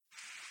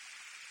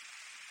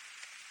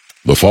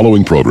The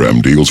following program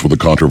deals with a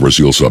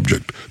controversial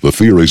subject. The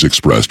theories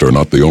expressed are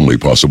not the only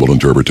possible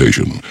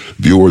interpretation.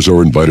 Viewers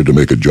are invited to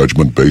make a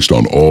judgment based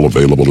on all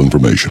available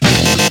information.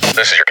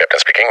 This is your captain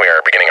speaking. We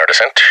are beginning our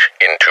descent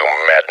into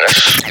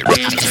madness.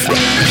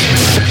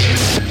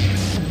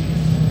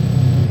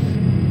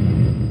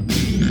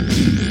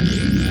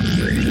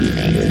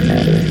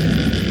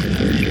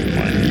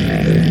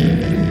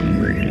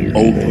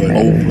 Open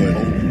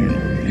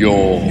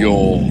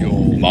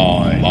your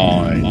mind.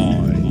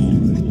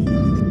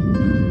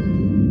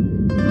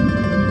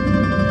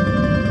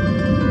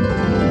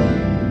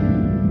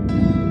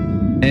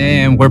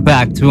 And we're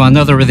back to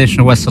another edition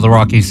of West of the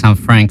Rockies. I'm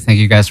Frank. Thank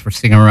you guys for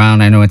sticking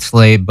around. I know it's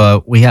late,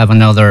 but we have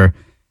another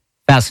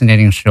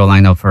fascinating show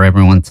lined up for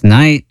everyone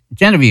tonight.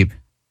 Genevieve,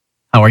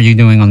 how are you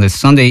doing on this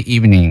Sunday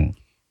evening?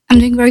 I'm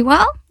doing very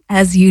well.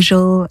 As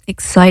usual,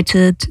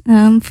 excited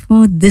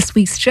for this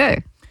week's show.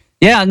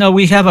 Yeah, no,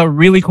 we have a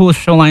really cool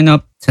show lined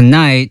up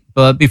tonight.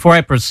 But before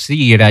I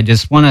proceed, I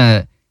just want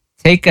to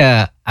take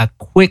a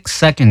quick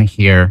second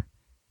here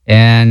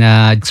and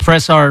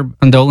express our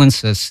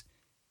condolences.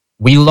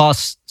 We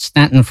lost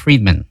Stanton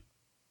Friedman.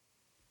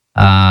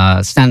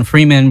 Stanton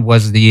Friedman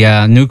was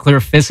the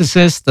nuclear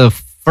physicist, the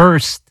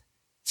first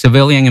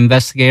civilian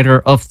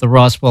investigator of the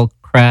Roswell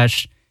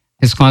crash.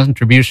 His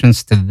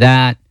contributions to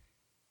that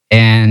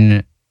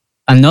and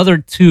another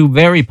two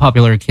very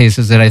popular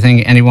cases that I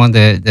think anyone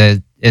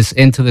that is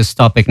into this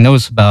topic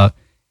knows about,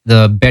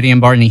 the Betty and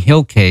Barney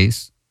Hill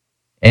case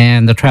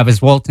and the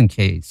Travis Walton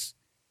case.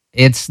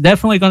 It's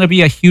definitely going to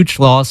be a huge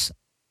loss.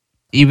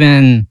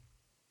 Even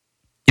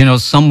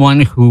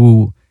someone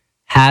who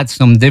had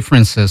some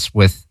differences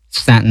with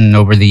Stanton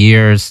over the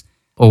years,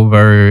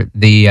 over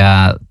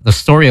the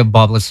story of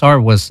Bob Lazar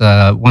was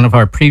one of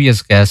our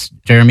previous guests,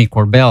 Jeremy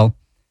Corbell,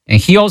 and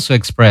he also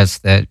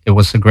expressed that it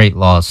was a great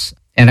loss.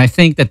 And I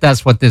think that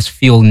that's what this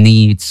field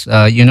needs.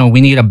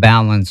 We need a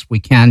balance. We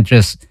can't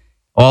just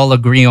all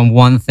agree on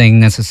one thing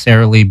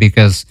necessarily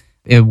because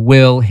it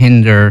will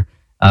hinder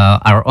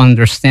our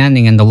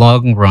understanding in the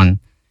long run.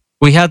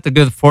 We had the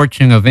good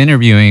fortune of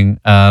interviewing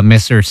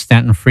Mr.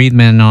 Stanton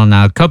Friedman on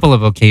a couple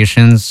of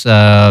occasions,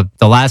 the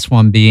last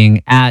one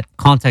being at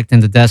Contact in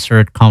the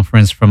Desert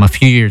conference from a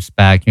few years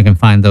back. You can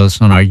find those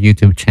on our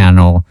YouTube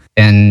channel.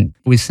 And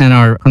we send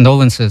our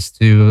condolences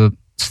to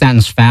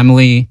Stanton's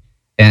family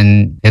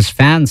and his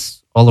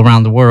fans all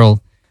around the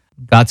world.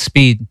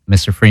 Godspeed,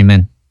 Mr.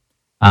 Friedman.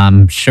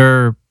 I'm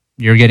sure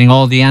you're getting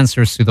all the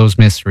answers to those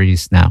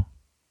mysteries now.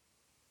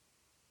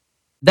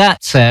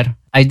 That said,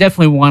 I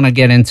definitely want to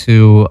get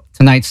into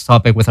tonight's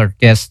topic with our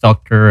guest,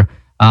 Dr.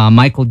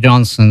 Michael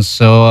Johnson.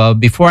 So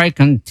before I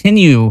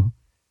continue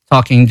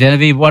talking,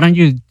 Genevieve, why don't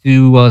you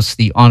do us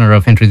the honor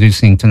of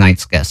introducing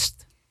tonight's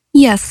guest?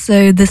 Yes,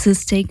 so this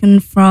is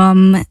taken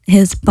from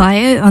his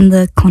bio on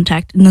the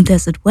Contact in the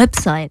Desert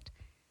website.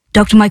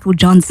 Dr. Michael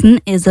Johnson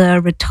is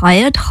a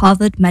retired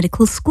Harvard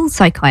Medical School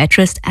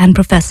psychiatrist and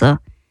professor.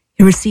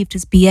 He received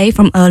his BA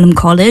from Earlham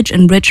College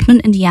in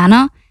Richmond,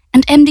 Indiana,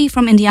 and MD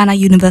from Indiana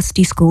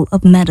University School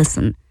of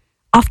Medicine.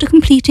 After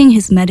completing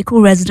his medical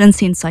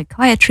residency in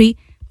psychiatry,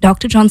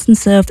 Dr. Johnson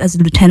served as a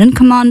lieutenant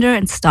commander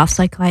and staff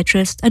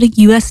psychiatrist at a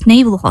U.S.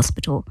 Naval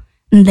Hospital,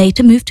 and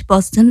later moved to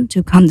Boston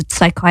to become the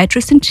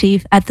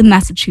psychiatrist-in-chief at the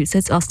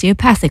Massachusetts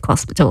Osteopathic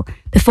Hospital,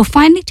 before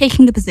finally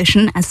taking the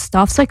position as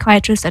staff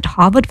psychiatrist at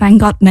Harvard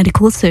Vanguard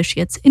Medical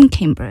Associates in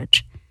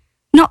Cambridge.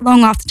 Not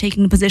long after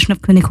taking the position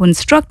of clinical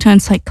instructor in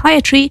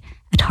psychiatry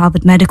at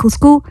Harvard Medical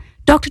School,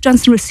 Dr.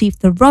 Johnson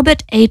received the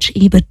Robert H.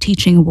 Ebert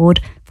Teaching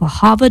Award for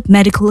Harvard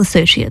Medical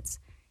Associates.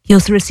 He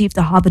also received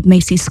the Harvard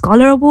Macy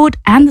Scholar Award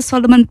and the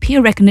Solomon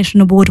Peer Recognition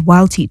Award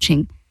while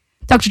teaching.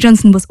 Dr.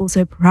 Johnson was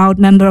also a proud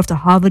member of the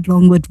Harvard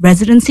Longwood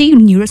Residency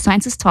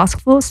Neurosciences Task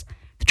Force,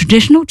 the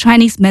Traditional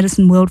Chinese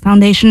Medicine World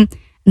Foundation,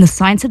 and the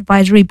Science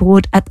Advisory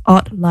Board at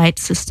Art Light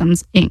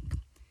Systems, Inc.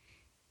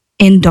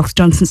 In Dr.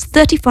 Johnson's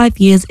 35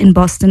 years in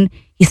Boston,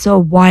 he saw a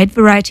wide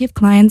variety of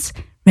clients,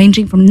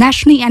 ranging from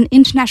nationally and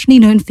internationally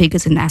known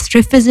figures in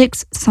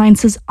astrophysics,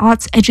 sciences,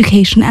 arts,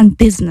 education, and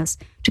business,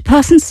 to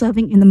persons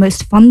serving in the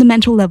most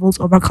fundamental levels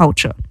of our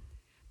culture.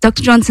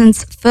 Dr.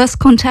 Johnson's first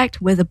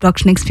contact with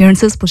abduction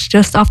experiences was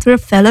just after a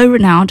fellow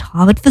renowned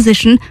Harvard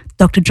physician,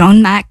 Dr.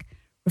 John Mack,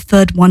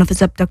 referred one of his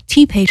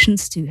abductee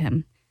patients to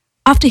him.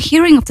 After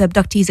hearing of the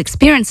abductee's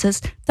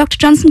experiences, Dr.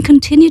 Johnson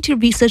continued to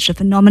research the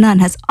phenomena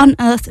and has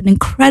unearthed an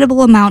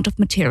incredible amount of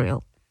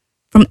material.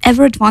 From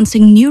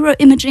ever-advancing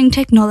neuroimaging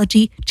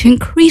technology to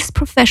increased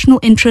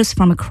professional interest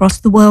from across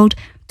the world,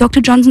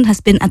 Dr. Johnson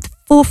has been at the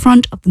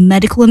forefront of the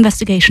medical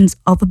investigations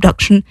of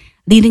abduction,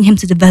 leading him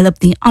to develop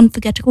the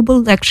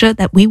unforgettable lecture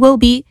that we will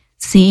be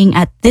seeing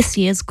at this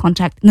year's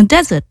Contact in the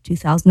Desert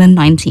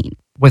 2019.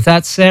 With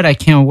that said, I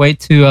can't wait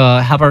to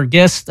have our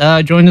guest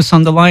join us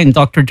on the line.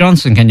 Dr.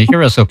 Johnson, can you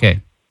hear us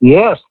okay?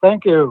 Yes,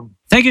 thank you.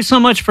 Thank you so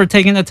much for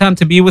taking the time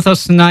to be with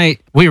us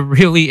tonight. We're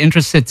really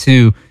interested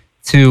to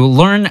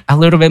learn a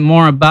little bit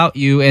more about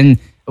you. And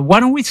why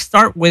don't we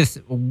start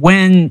with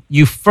when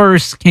you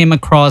first came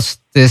across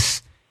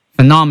this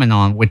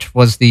phenomenon, which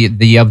was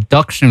the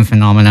abduction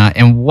phenomena,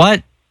 and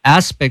what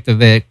aspect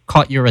of it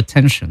caught your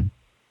attention?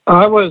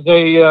 I was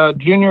a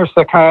junior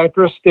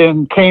psychiatrist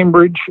in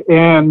Cambridge,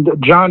 and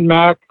John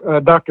Mack,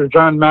 Dr.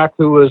 John Mack,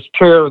 who was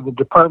chair of the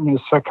Department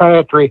of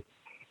Psychiatry,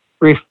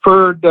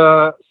 referred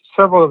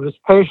several of his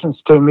patients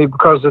to me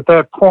because at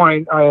that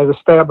point I had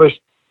established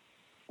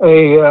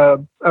a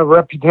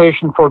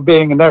reputation for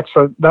being an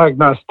excellent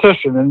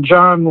diagnostician. And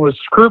John was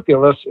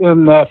scrupulous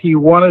in that he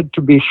wanted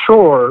to be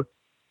sure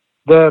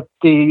that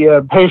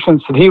the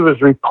patients that he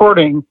was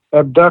reporting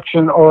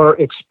abduction or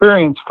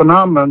experience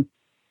phenomenon,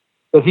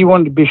 that he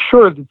wanted to be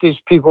sure that these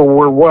people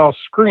were well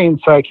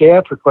screened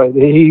psychiatrically.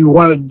 He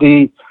wanted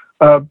the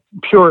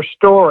pure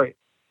story.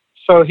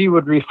 So he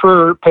would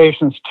refer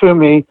patients to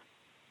me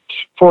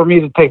for me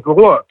to take a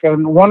look.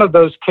 And one of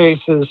those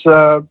cases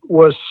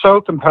was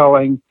so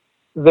compelling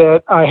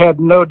that I had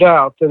no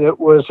doubt that it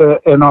was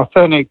an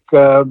authentic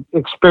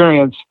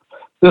experience.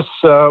 This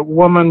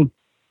woman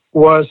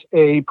was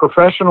a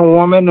professional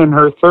woman in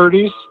her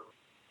 30s.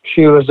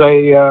 She was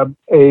a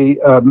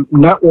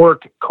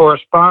network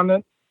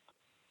correspondent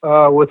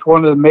with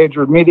one of the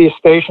major media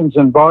stations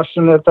in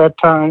Boston at that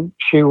time.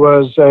 She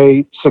was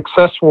a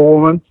successful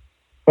woman,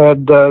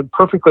 had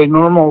perfectly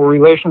normal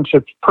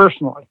relationships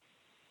personally.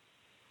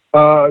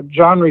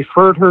 John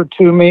referred her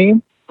to me.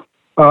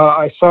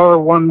 I saw her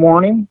one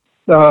morning.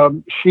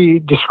 She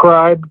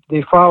described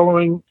the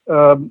following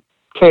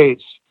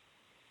case.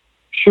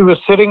 She was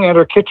sitting at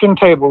her kitchen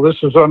table.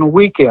 This was on a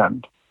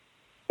weekend.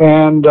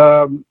 And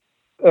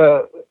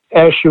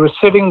as she was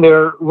sitting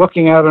there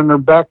looking out on her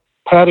back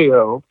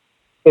patio,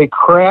 a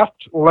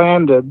craft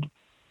landed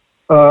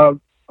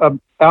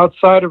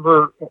outside of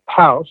her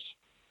house.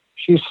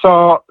 She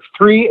saw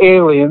 3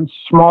 aliens,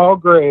 small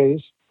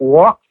grays,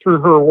 walk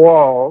through her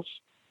walls.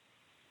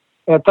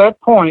 At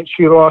that point,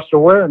 she lost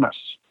awareness.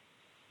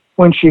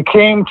 When she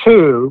came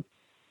to,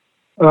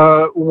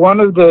 one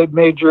of the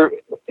major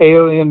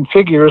alien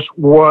figures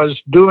was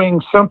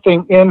doing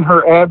something in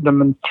her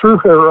abdomen through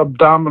her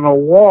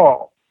abdominal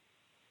wall.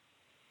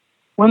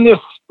 When this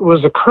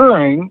was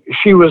occurring,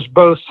 she was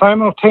both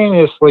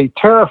simultaneously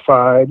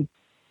terrified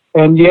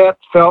and yet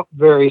felt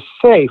very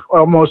safe,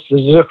 almost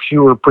as if she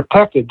were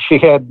protected. She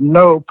had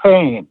no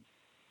pain.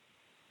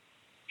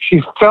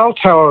 She felt,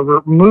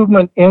 however,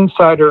 movement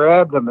inside her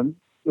abdomen.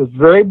 It was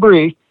very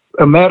brief,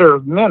 a matter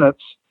of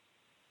minutes,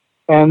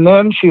 and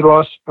then she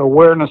lost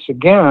awareness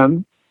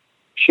again.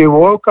 She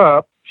woke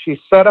up, she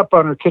sat up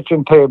on her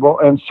kitchen table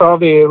and saw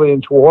the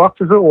aliens walk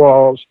through her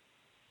walls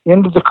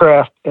into the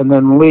craft and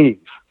then leave.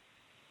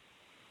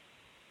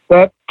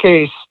 That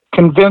case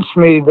convinced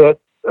me that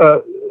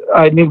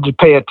I needed to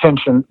pay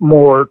attention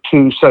more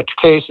to such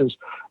cases.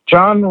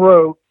 John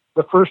wrote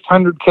the first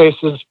 100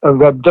 cases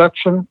of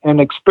abduction and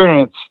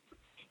experience,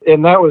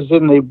 and that was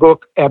in the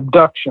book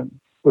Abduction,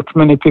 which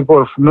many people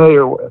are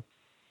familiar with.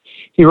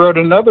 He wrote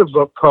another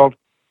book called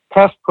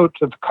Passport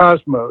to the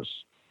Cosmos,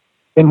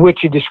 in which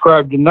he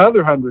described another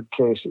 100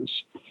 cases.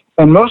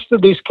 And most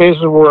of these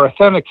cases were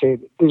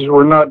authenticated. These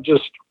were not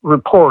just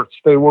reports.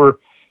 They were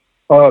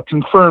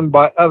confirmed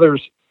by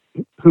others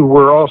who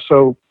were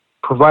also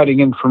providing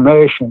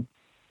information.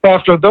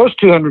 After those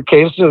 200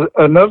 cases,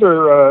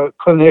 another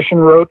clinician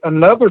wrote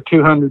another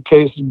 200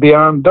 cases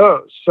beyond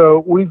those.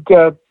 So we've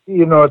got,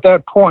 at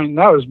that point, and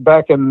that was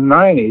back in the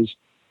 90s,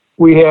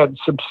 we had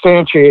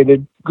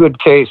substantiated good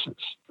cases.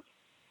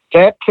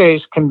 That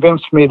case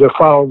convinced me to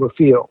follow the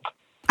field.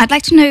 I'd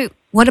like to know,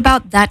 what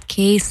about that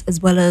case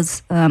as well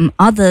as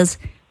others?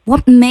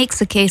 What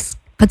makes a case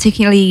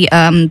particularly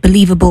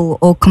believable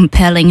or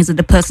compelling? Is it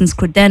the person's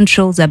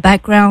credentials, their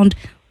background,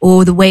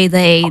 or the way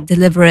they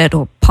deliver it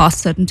or pass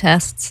certain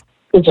tests?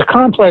 It's a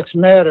complex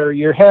matter.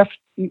 You're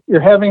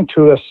having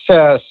to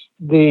assess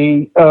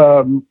the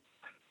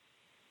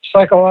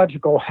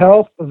psychological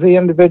health of the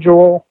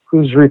individual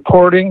who's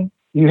reporting.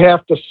 You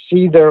have to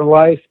see their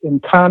life in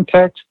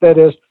context. That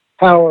is,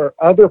 how are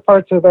other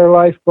parts of their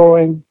life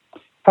going?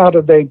 How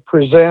do they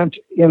present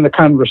in the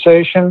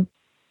conversation?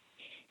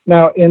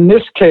 Now, in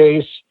this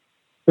case,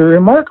 the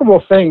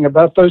remarkable thing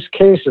about those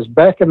cases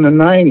back in the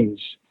 90s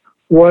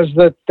was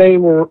that they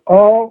were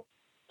all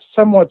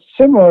somewhat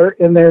similar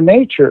in their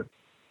nature.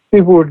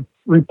 People would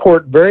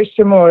report very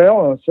similar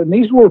elements, and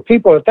these were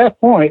people at that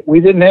point, we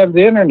didn't have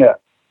the internet.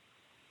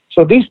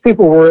 So these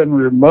people were in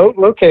remote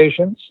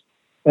locations,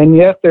 and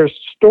yet their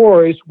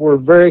stories were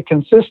very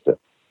consistent.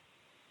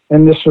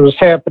 And this was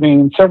happening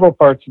in several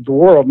parts of the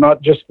world,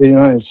 not just the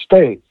United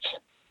States.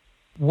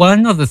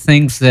 One of the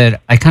things that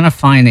I kind of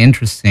find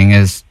interesting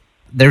is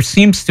there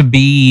seems to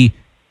be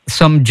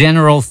some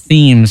general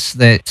themes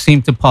that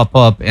seem to pop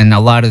up in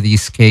a lot of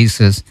these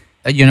cases.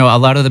 A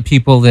lot of the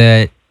people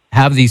that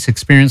have these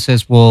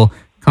experiences will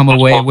come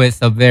away with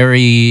a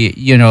very,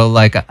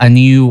 like a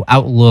new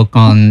outlook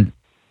on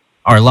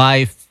our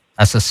life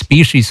as a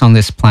species on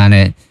this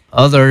planet.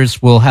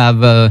 Others will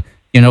have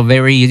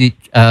very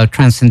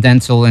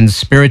transcendental and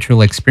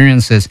spiritual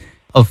experiences.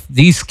 Of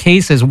these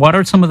cases, what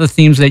are some of the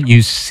themes that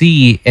you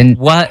see, and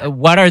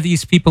what are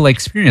these people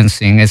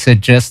experiencing? Is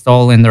it just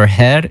all in their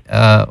head,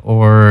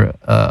 or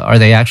are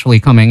they actually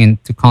coming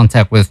into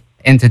contact with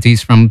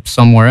entities from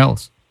somewhere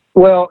else?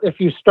 Well, if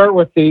you start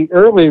with the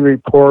early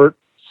reports,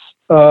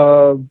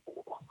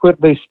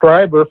 Whitley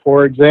Strieber,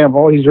 for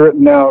example, he's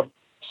written now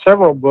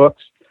several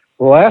books.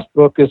 The last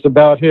book is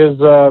about his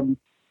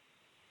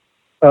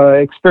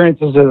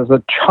experiences as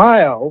a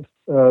child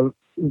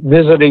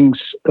visiting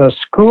a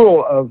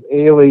school of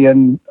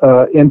alien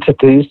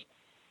entities.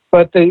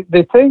 But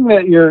the thing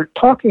that you're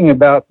talking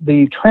about,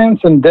 the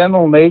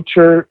transcendental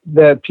nature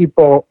that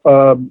people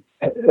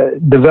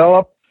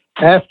develop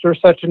after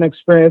such an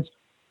experience,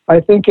 I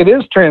think it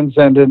is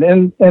transcendent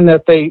in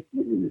that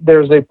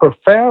there's a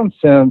profound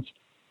sense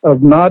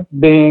of not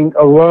being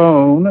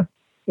alone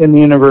in the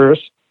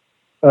universe.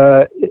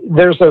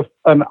 There's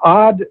an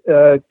odd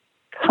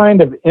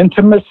kind of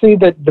intimacy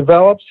that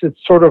develops. It's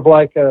sort of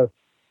like a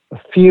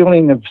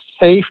feeling of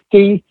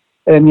safety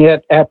and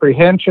yet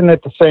apprehension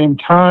at the same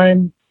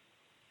time.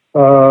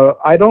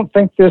 I don't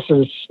think this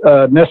is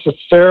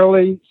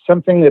necessarily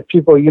something that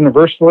people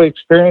universally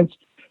experience.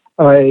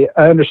 I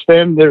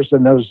understand there's a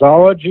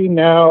nosology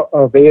now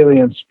of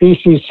alien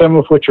species, some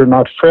of which are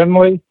not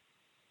friendly.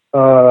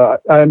 I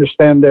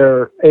understand there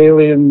are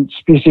alien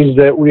species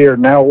that we are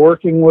now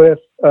working with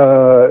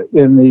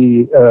in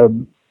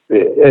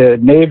the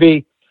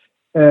Navy,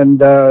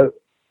 and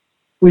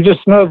we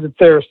just know that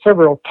there are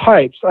several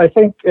types. I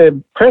think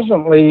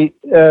presently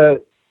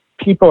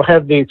people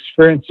have the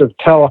experience of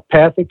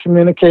telepathic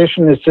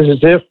communication. It's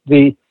as if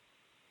the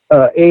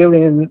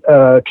alien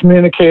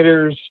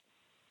communicators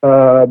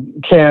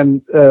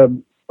can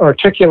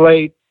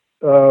articulate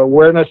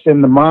awareness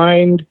in the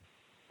mind,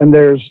 and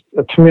there's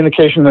a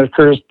communication that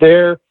occurs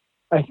there.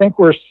 I think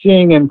we're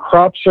seeing in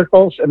crop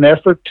circles an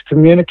effort to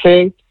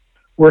communicate.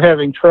 We're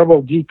having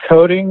trouble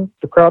decoding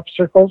the crop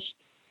circles.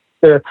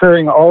 They're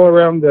occurring all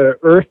around the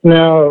earth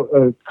now,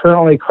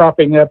 currently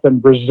cropping up in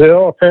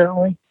Brazil,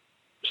 apparently.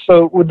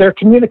 So they're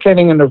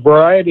communicating in a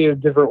variety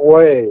of different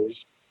ways.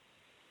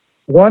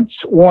 Once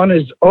one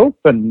is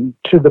open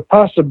to the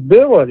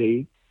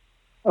possibility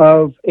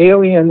of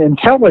alien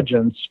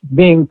intelligence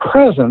being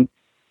present,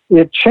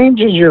 it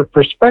changes your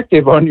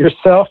perspective on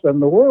yourself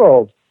and the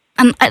world.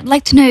 I'd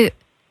like to know,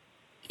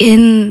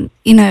 in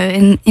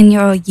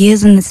your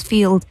years in this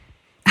field,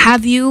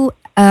 have you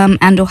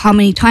or how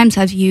many times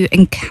have you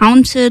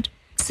encountered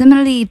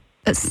similarly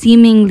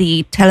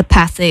seemingly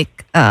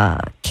telepathic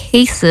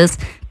cases,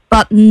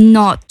 but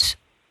not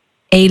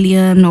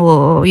alien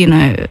or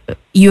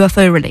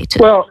UFO related?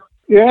 Well,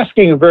 you're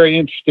asking a very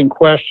interesting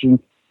question.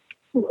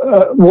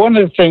 One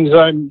of the things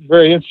I'm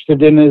very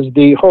interested in is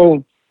the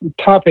whole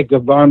topic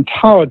of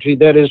ontology,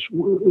 that is,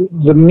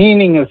 the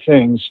meaning of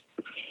things.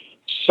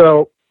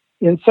 So,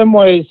 in some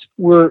ways,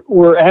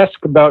 we're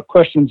asked about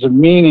questions of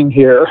meaning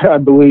here, I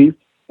believe,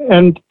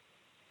 and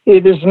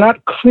it is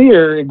not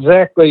clear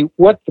exactly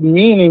what the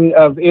meaning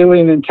of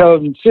alien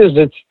intelligence is.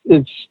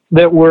 It's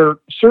that we're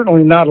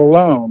certainly not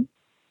alone.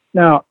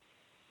 Now,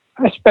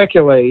 I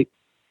speculate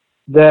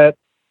that,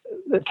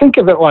 think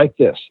of it like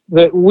this,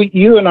 that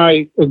you and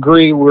I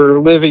agree we're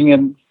living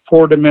in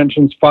 4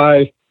 dimensions,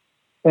 5,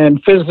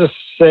 and physicists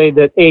say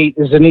that 8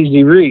 is an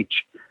easy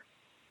reach.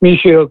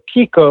 Michio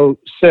Kaku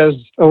says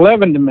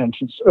 11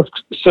 dimensions.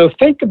 So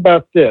think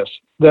about this,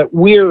 that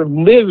we're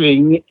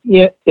living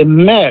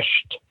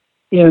enmeshed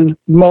in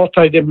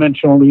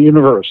multidimensional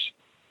universe.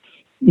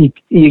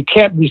 You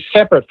can't be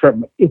separate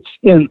from it. It's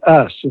in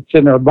us. It's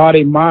in our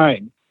body,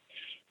 mind.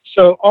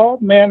 So all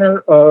manner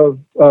of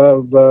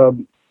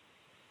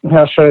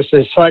how should I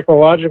say,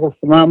 psychological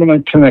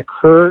phenomena can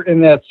occur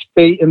in that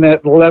space, in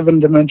that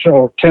 11-dimensional,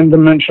 or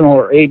 10-dimensional,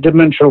 or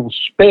 8-dimensional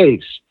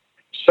space,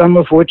 some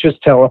of which is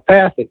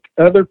telepathic.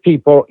 Other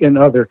people in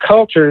other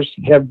cultures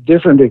have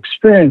different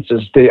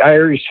experiences. The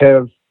Irish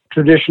have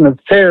tradition of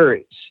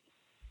fairies.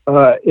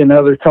 In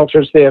other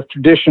cultures, they have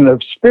tradition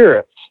of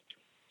spirits.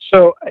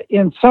 So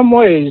in some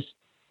ways,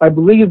 I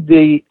believe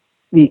the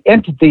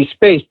entity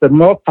space, the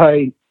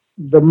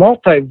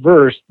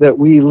multiverse that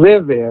we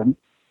live in,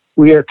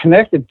 we are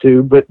connected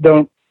to, but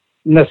don't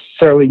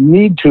necessarily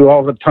need to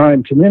all the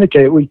time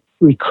communicate. We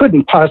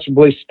couldn't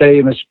possibly stay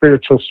in a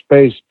spiritual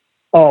space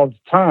all the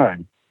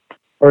time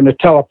or in a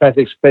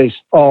telepathic space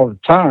all the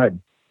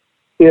time.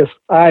 If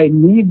I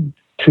need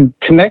to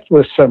connect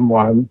with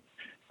someone,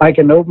 I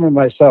can open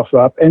myself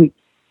up, and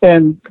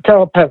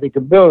telepathic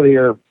ability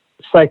or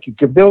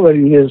psychic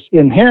ability is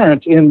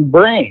inherent in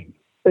brain.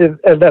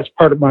 That's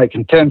part of my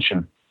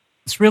contention.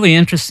 It's really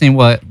interesting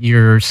what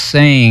you're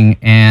saying,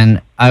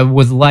 and I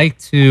would like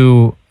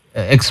to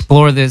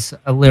explore this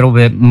a little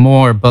bit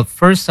more. But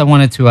first, I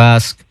wanted to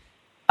ask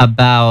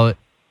about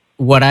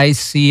what I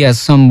see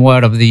as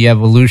somewhat of the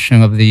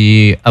evolution of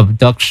the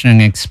abduction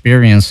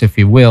experience, if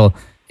you will.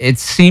 It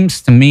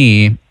seems to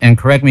me, and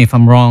correct me if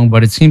I'm wrong,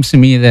 but it seems to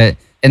me that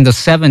in the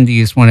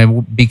 70s, when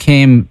it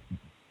began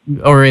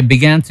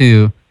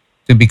to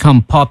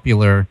become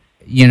popular,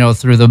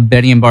 through the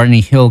Betty and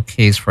Barney Hill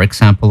case, for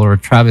example, or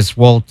Travis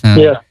Walton.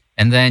 Yeah.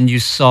 And then you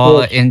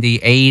saw in the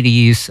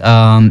 80s,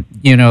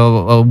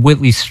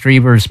 Whitley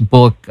Strieber's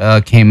book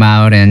came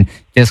out and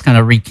just kind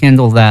of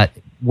rekindled that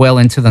well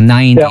into the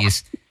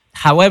 90s. Yeah.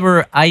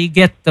 However, I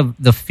get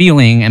the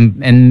feeling,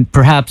 and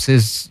perhaps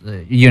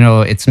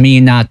it's me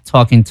not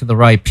talking to the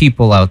right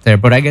people out there,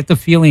 but I get the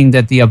feeling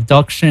that the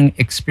abduction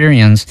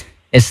experience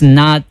is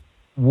not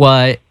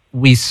what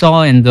we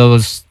saw in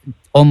those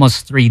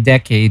almost 3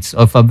 decades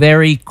of a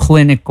very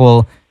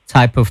clinical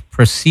type of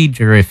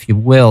procedure, if you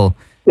will.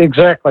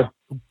 Exactly.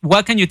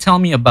 What can you tell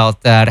me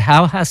about that?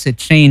 How has it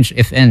changed,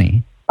 if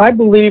any? I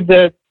believe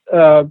that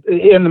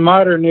in the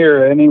modern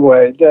era,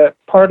 anyway, that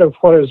part of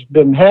what has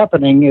been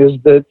happening is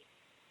that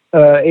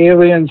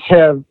aliens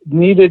have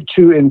needed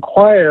to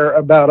inquire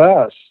about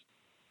us.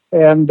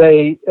 And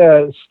they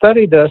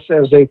studied us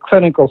as a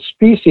clinical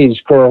species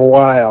for a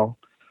while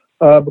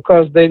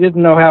because they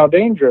didn't know how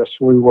dangerous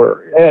we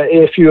were.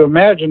 If you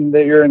imagine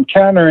that you're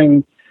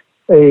encountering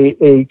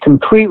a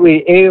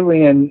completely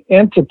alien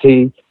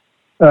entity,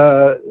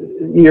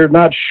 you're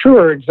not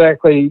sure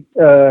exactly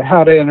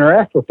how to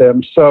interact with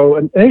them. So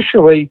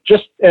initially,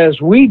 just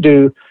as we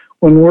do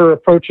when we're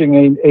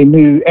approaching a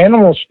new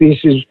animal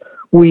species,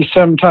 we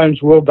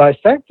sometimes will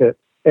dissect it.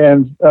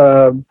 And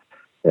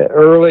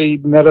early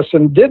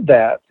medicine did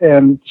that.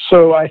 And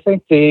so I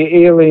think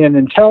the alien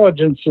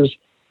intelligences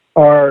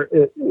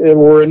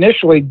were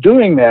initially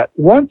doing that.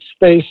 Once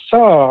they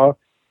saw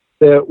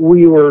that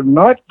we were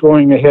not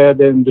going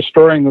ahead and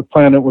destroying the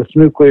planet with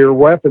nuclear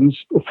weapons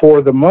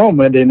for the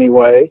moment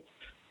anyway,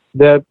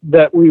 that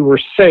we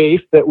were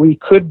safe, that we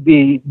could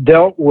be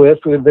dealt with,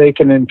 that they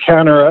can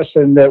encounter us,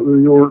 and that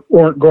we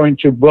weren't going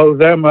to blow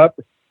them up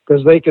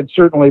because they could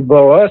certainly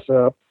blow us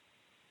up.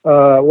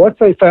 Once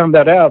they found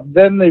that out,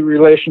 then the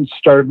relations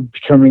started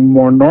becoming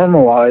more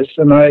normalized,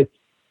 and I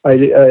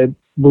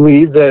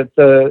believe that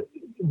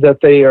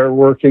they are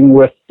working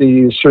with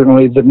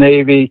certainly the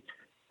Navy,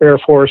 Air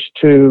Force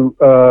to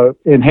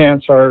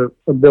enhance our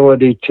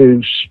ability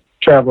to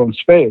travel in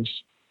space.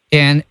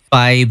 And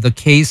by the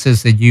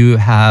cases that you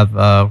have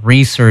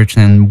researched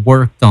and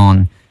worked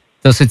on,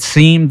 does it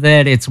seem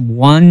that it's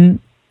one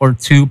or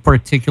two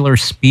particular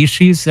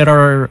species that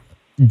are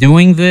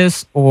doing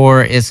this,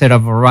 or is it a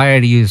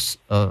variety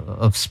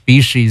of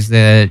species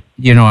that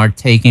are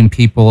taking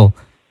people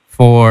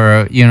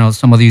for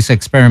some of these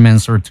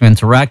experiments or to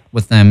interact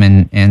with them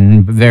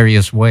in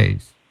various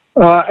ways?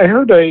 I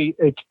heard a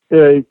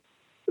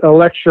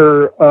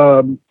lecture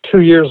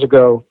 2 years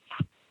ago,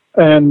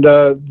 and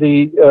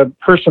the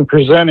person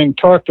presenting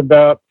talked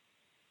about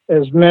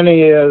as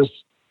many as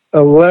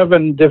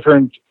 11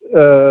 different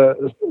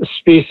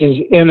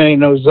species in a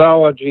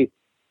nosology.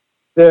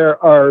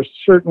 There are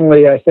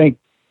certainly, I think,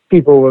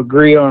 people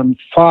agree on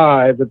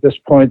 5 at this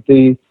point: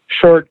 the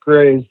short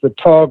grays, the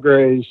tall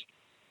grays.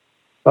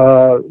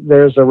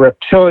 There's a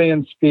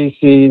reptilian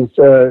species,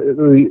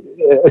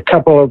 a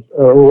couple of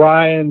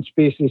Orion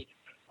species.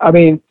 I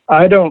mean,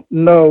 I don't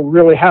know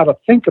really how to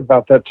think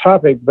about that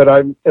topic, but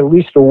I'm at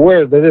least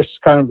aware that this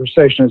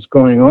conversation is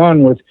going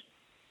on with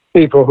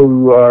people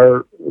who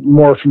are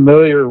more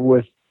familiar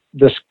with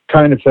this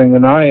kind of thing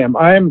than I am.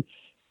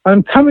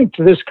 I'm coming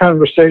to this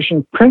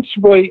conversation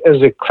principally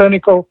as a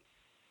clinical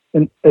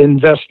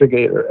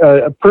investigator,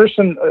 a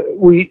person.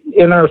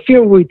 In our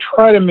field, we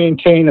try to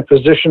maintain a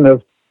position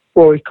of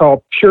what we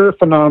call pure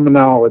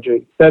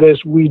phenomenology. That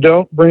is, we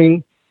don't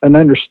bring an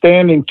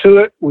understanding to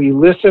it. We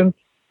listen,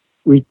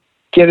 we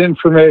get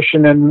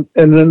information, and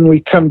then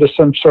we come to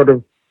some sort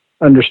of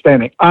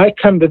understanding. I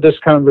come to this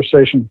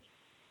conversation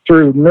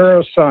through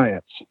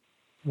neuroscience.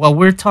 While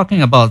we're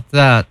talking about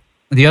that,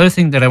 the other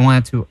thing that I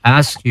wanted to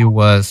ask you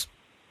was,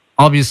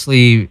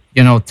 obviously,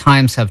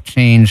 times have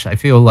changed. I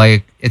feel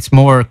like it's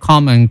more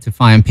common to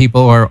find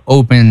people who are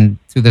open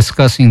to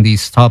discussing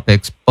these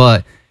topics,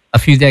 but a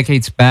few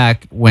decades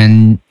back,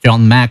 when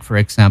John Mack, for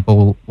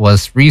example,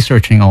 was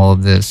researching all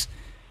of this,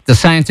 the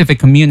scientific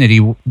community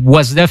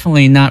was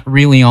definitely not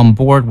really on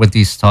board with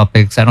these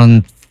topics. I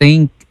don't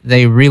think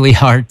they really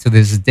are to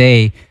this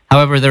day.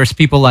 However, there's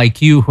people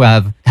like you who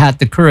have had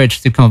the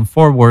courage to come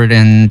forward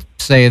and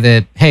say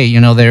that, hey,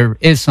 there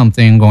is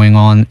something going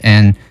on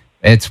and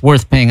it's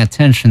worth paying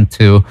attention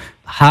to.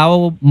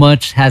 How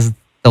much has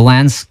the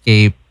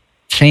landscape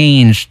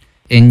changed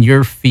in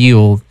your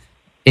field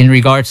in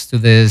regards to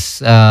this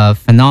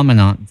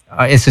phenomenon?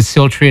 Is it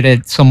still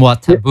treated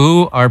somewhat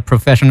taboo? Are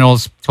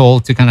professionals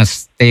told to kind of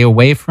stay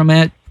away from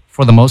it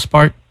for the most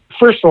part?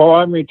 First of all,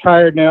 I'm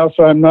retired now,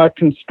 so I'm not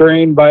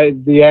constrained by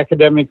the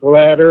academic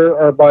ladder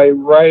or by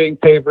writing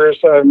papers.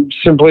 I'm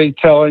simply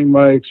telling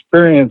my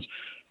experience.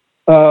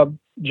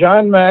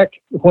 John Mack,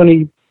 when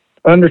he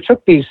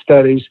undertook these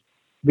studies,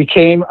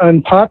 became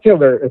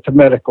unpopular at the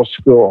medical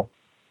school.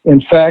 In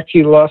fact,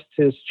 he lost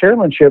his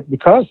chairmanship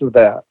because of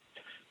that.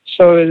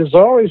 So it has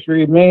always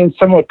remained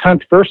somewhat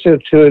controversial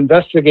to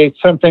investigate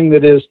something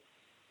that is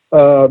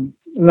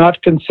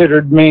not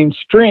considered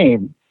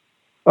mainstream.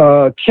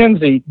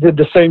 Kinsey did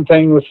the same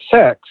thing with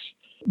sex.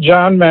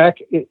 John Mack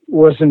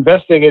was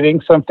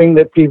investigating something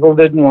that people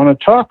didn't want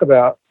to talk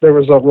about. There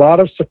was a lot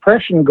of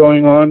suppression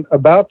going on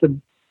about the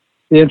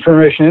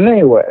information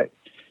anyway.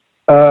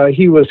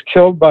 He was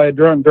killed by a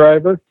drunk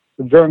driver.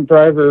 The drunk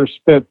driver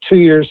spent 2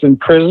 years in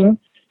prison.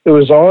 It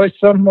was always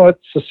somewhat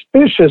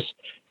suspicious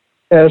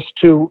as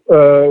to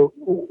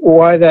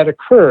why that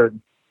occurred.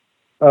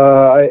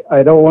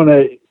 I don't want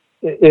to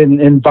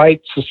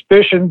invite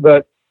suspicion,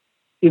 but,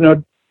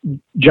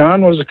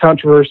 John was a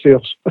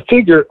controversial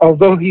figure.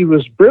 Although he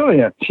was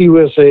brilliant, he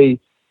was a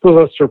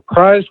Pulitzer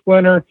Prize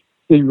winner.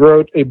 He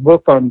wrote a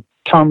book on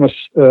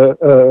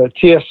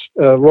T.S.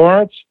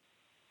 Lawrence.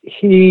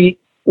 He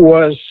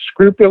was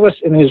scrupulous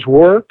in his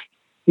work.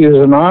 He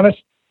was an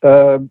honest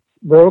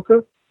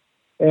broker.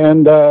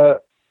 And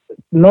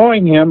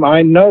knowing him,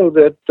 I know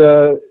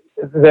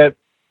that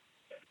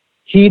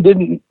he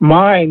didn't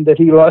mind that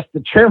he lost the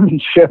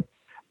chairmanship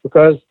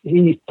because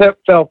he felt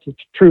that the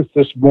truth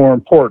was more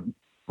important.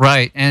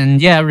 Right.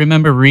 And I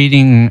remember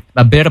reading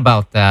a bit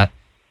about that.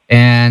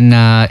 And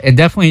it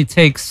definitely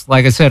takes,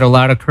 like I said, a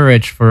lot of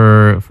courage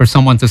for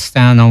someone to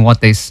stand on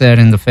what they said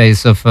in the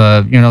face of,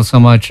 so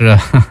much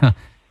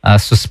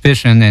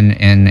suspicion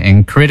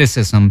and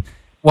criticism.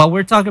 While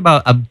we're talking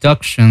about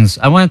abductions,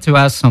 I wanted to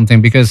ask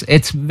something because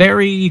it's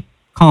very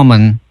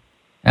common,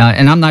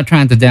 and I'm not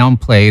trying to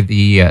downplay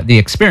the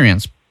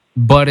experience,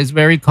 but it's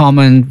very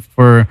common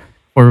for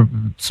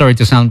sorry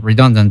to sound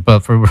redundant, but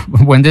for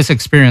when this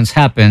experience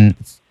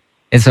happens,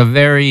 it's a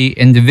very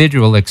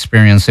individual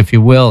experience, if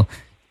you will.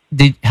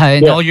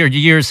 In all your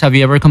years, have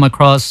you ever come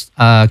across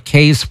a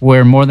case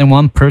where more than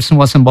one person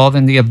was involved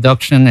in the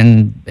abduction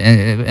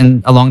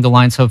and along the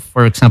lines of,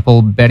 for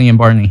example, Betty and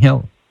Barney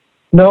Hill?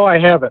 No, I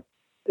haven't.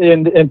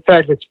 In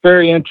fact, it's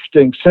very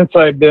interesting. Since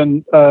I've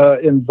been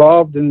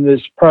involved in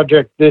this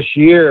project this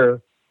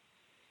year,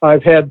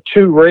 I've had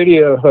 2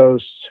 radio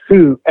hosts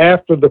who,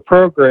 after the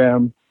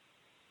program,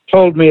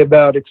 told me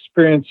about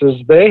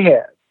experiences they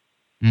had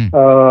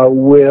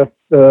with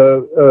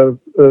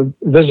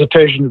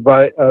visitations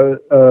by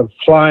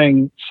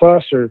flying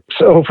saucers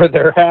over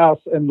their house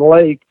and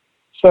lake.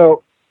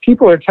 So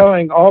people are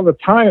telling all the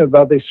time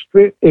about these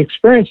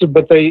experiences,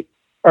 but they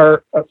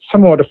are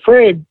somewhat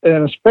afraid,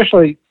 and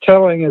especially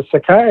telling a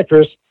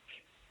psychiatrist,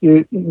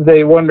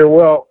 they wonder,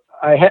 well,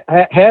 I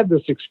had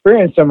this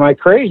experience. Am I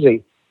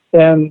crazy?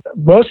 And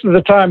most of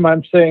the time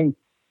I'm saying,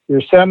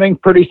 you're sounding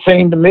pretty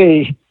sane to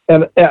me.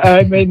 And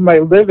I made my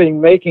living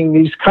making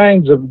these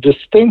kinds of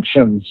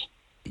distinctions.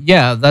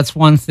 Yeah, that's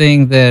one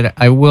thing that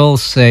I will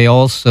say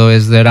also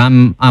is that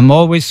I'm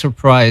always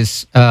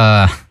surprised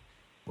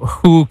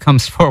who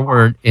comes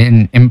forward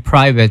in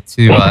private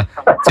to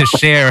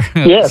share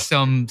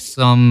some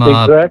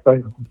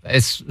exactly.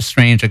 It's a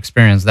strange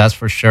experience, that's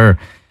for sure.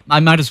 I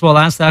might as well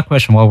ask that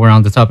question while we're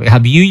on the topic.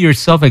 Have you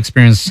yourself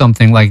experienced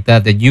something like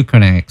that you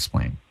couldn't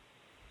explain?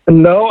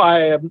 No,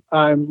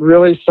 I'm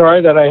really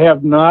sorry that I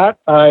have not.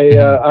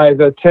 I've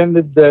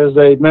attended as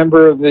a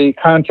member of the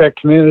contact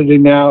community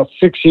now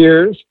 6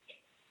 years.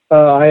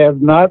 I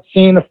have not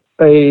seen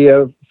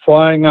a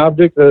flying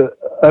object, an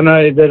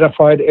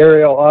unidentified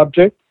aerial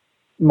object.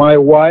 My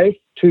wife,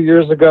 2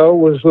 years ago,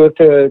 was with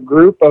a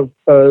group of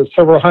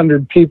several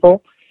hundred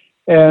people,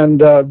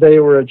 and they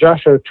were at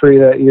Joshua Tree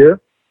that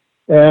year.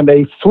 And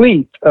a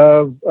fleet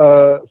of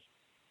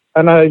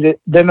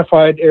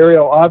unidentified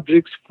aerial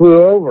objects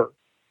flew over.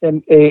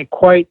 In a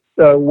quite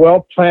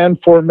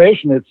well-planned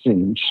formation, it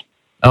seems.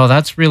 Oh,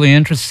 that's really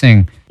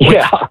interesting.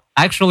 Yeah.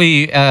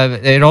 Actually,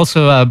 it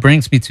also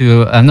brings me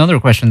to another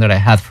question that I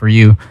had for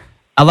you.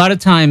 A lot of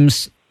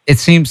times, it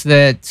seems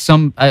that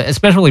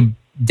especially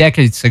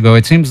decades ago,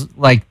 it seems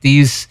like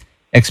these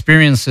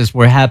experiences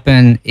were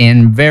happening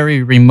in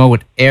very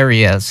remote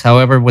areas.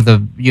 However,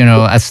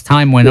 as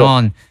time went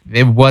on,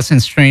 it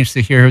wasn't strange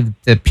to hear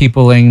that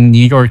people in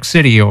New York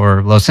City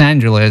or Los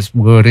Angeles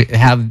would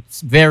have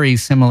very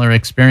similar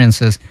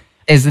experiences.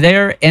 Is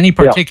there any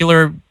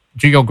particular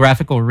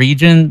geographical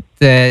region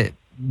that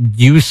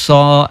you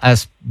saw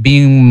as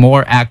being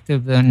more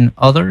active than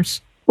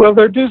others? Well,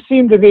 there do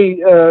seem to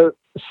be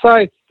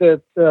sites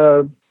that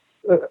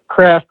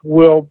craft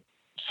will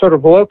sort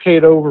of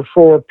locate over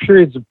for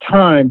periods of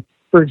time.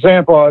 For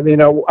example,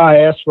 I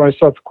asked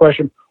myself the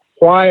question,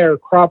 why are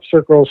crop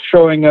circles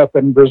showing up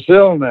in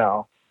Brazil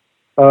now,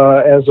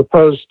 as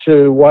opposed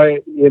to why,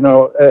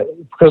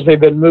 because they've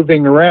been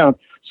moving around.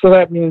 So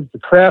that means the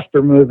craft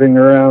are moving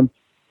around.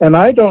 And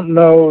I don't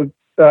know,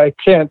 I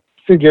can't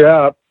figure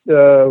out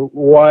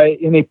why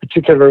any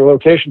particular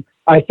location.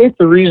 I think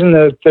the reason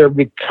that they're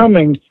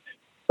becoming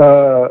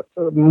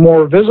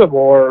more visible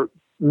or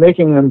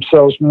making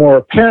themselves more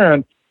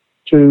apparent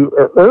to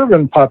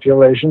urban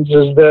populations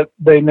is that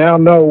they now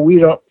know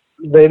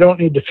they don't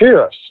need to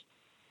fear us.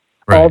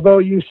 Right. Although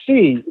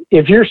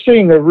if you're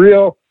seeing a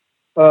real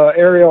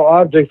aerial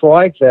object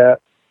like that,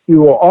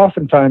 you will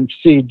oftentimes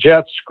see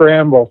jets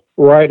scramble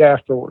right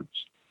afterwards.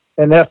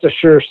 And that's a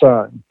sure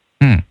sign.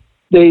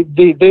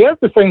 The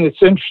other thing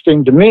that's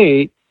interesting to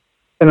me,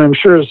 and I'm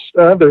sure as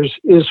others,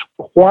 is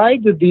why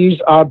do these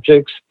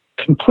objects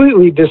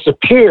completely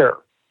disappear?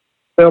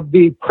 They'll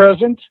be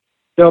present,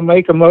 they'll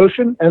make a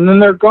motion, and then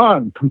they're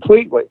gone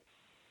completely.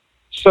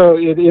 So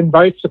it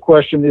invites the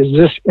question, is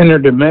this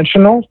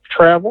interdimensional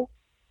travel?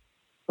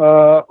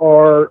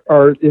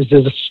 Or is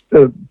this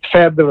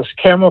fabulous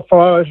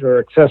camouflage or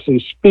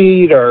excessive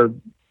speed or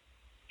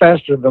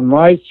faster than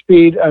light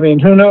speed? I mean,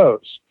 who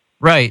knows?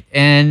 Right,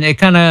 and it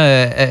kind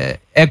of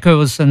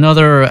echoes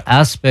another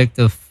aspect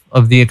of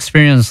the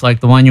experience,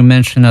 like the one you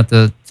mentioned at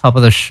the top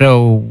of the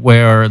show,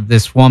 where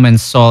this woman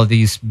saw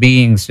these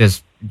beings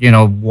just,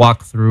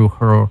 walk through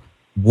her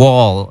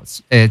wall.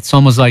 It's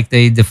almost like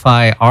they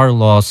defy our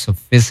laws of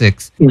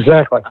physics.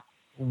 Exactly.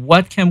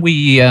 What can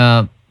we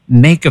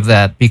make of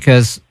that?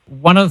 Because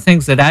one of the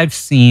things that I've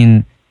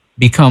seen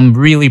become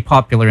really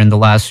popular in the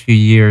last few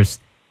years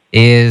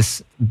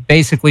is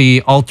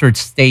basically altered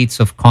states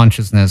of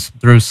consciousness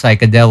through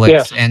psychedelics.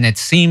 Yes. And it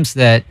seems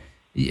that,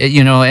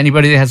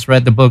 anybody that has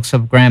read the books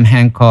of Graham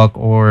Hancock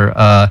or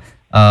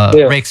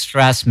Rick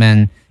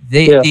Strassman,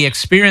 the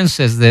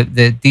experiences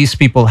that these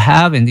people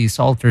have in these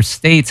altered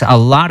states a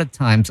lot of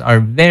times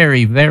are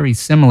very, very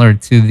similar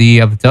to the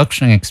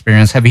abduction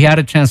experience. Have you had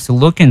a chance to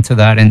look into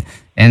that,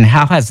 and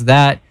how has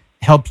that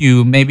helped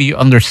you maybe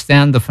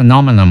understand the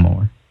phenomenon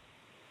more?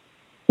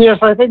 Yes,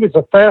 I think it's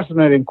a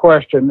fascinating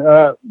question.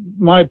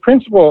 My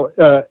principal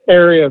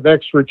area of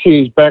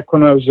expertise back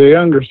when I was a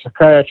younger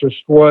psychiatrist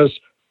was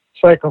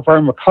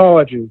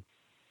psychopharmacology,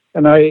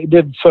 and I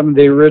did some of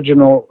the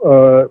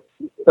original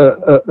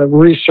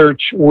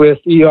research with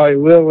Eli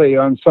Lilly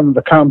on some of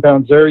the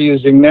compounds they're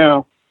using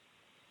now.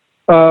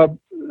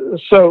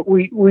 So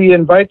we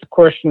invite the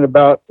question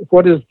about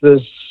what is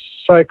the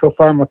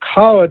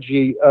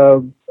psychopharmacology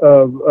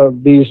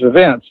of these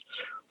events.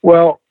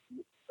 Well,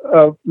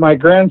 my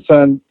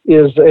grandson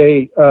is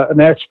an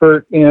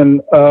expert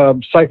in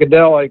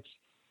psychedelics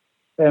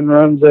and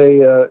runs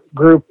a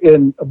group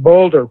in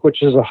Boulder,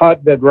 which is a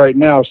hotbed right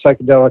now of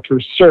psychedelic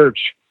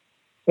research.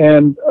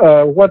 And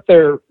what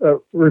they're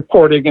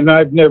reporting, and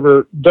I've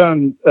never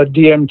done a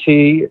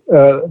DMT,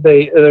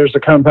 there's a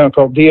compound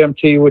called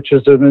DMT, which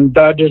is an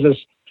endogenous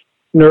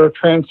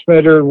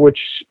neurotransmitter, which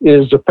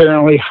is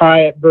apparently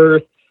high at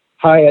birth,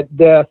 high at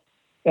death.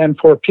 And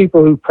for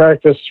people who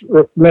practice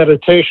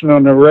meditation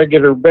on a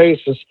regular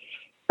basis,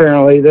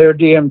 apparently their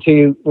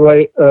DMT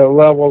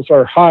levels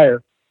are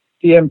higher.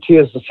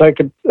 DMT is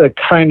a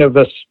kind of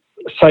a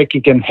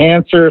psychic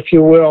enhancer, if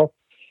you will.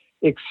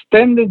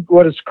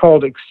 What is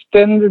called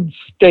extended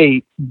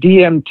state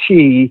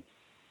DMT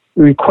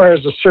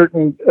requires a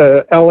certain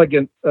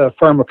elegant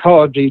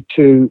pharmacology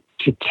to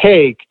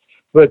take,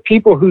 but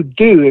people who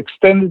do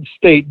extended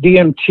state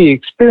DMT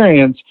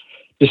experience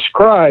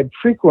describe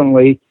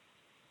frequently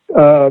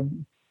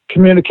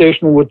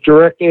communication with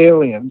direct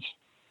aliens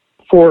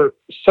for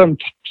some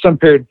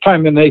period of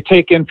time, and they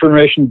take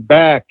information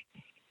back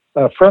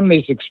from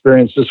these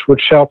experiences,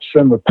 which helps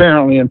them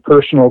apparently in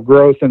personal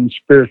growth and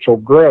spiritual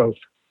growth.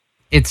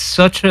 It's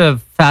such a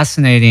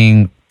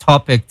fascinating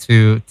topic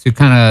to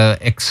kind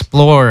of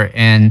explore,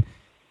 and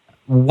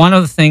one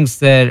of the things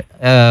that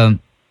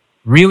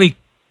really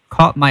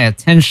caught my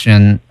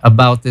attention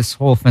about this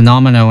whole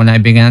phenomena when I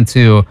began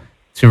to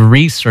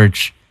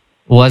research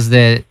was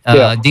that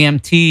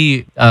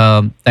DMT,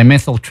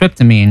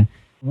 dimethyltryptamine,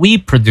 we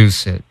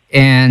produce it,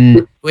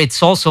 and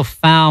it's also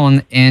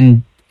found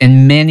in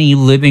many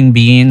living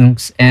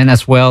beings, and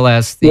as well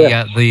as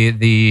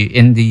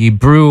in the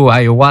brew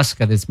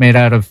ayahuasca that's made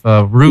out of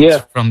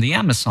roots from the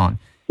Amazon.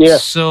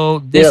 So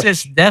this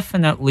has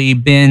definitely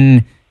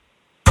been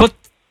put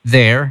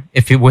there,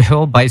 if you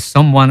will, by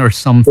someone or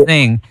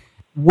something.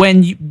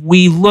 When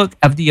we look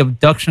at the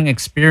abduction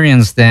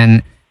experience,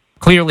 then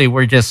clearly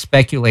we're just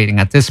speculating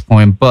at this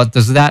point, but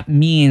does that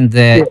mean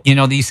that,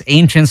 these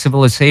ancient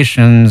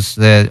civilizations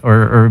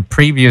or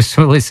previous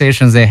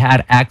civilizations that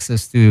had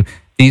access to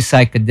these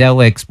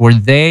psychedelics, were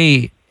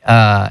they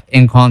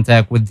in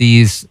contact with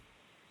these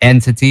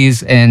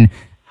entities, and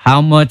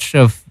how much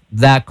of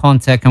that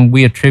contact can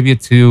we attribute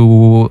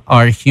to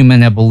our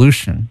human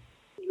evolution?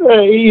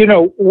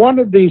 One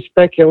of these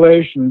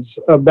speculations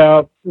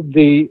about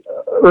the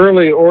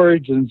early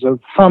origins of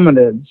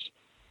hominids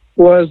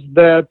was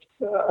that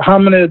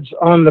hominids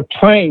on the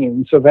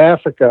plains of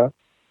Africa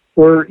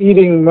were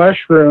eating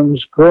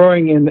mushrooms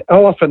growing in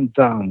elephant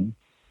dung.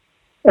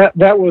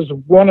 That was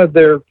one of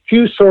their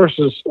few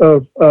sources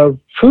of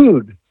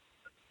food.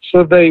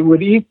 So they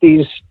would eat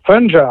these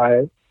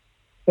fungi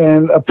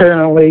and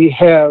apparently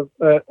have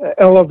an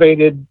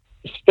elevated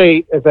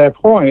state at that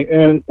point,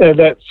 and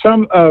that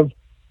some of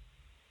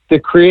the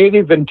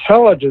creative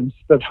intelligence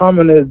that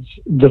hominids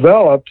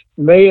developed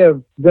may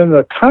have been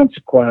the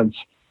consequence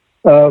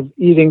of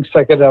eating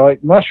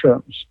psychedelic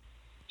mushrooms.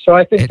 So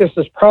I think this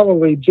has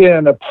probably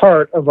been a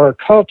part of our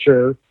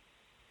culture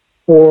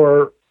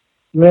for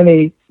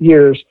many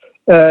years.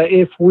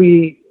 If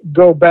we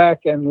go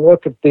back and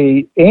look at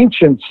the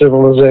ancient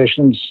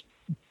civilizations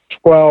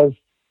 12,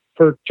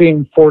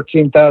 13,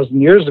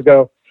 14,000 years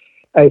ago,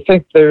 I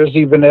think there's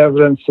even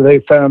evidence that they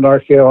found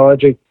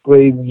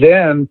archaeologically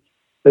then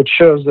that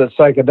shows that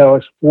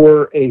psychedelics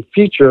were a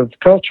feature of the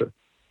culture.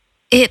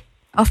 It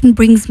often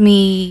brings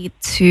me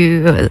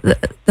to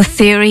the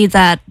theory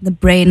that the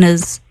brain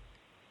is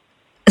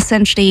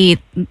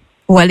essentially,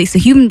 or at least the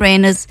human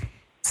brain is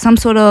some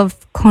sort of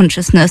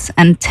consciousness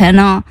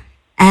antenna,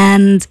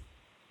 and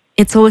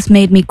it's always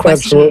made me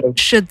question: Absolutely.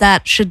 should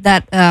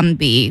that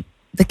be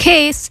the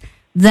case?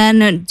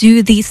 Then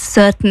do these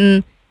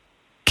certain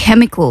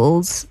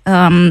chemicals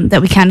that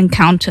we can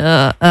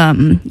encounter,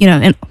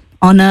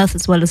 on Earth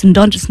as well as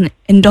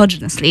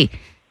endogenously,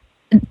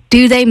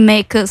 do they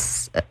make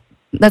us,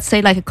 let's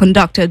say, like a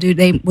conductor?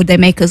 Would they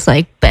make us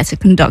like better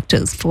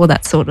conductors for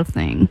that sort of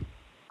thing?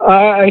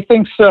 I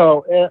think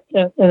so,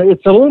 and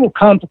it's a little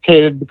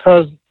complicated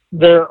because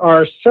there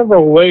are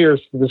several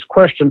layers to this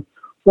question.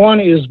 One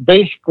is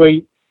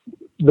basically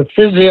the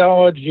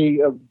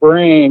physiology of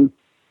brain.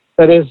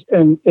 That is,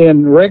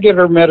 in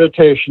regular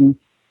meditation,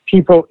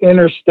 people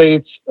enter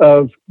states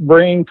of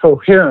brain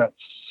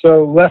coherence.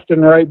 So left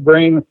and right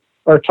brain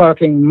are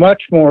talking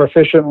much more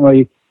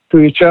efficiently to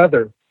each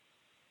other.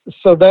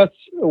 So that's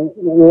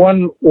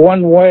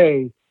one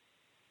way.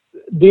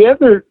 The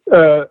other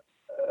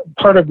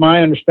part of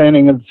my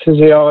understanding of the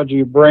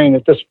physiology of brain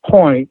at this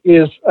point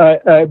is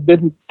I've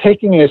been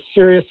taking a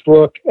serious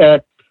look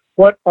at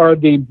what are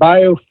the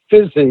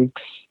biophysics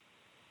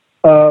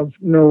of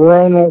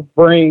neuronal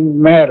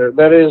brain matter.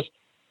 That is,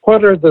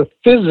 what are the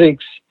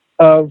physics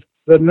of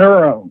the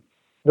neuron,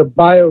 the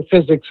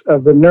biophysics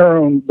of the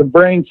neuron, the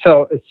brain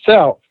cell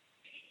itself.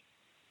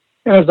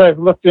 As I've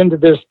looked into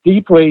this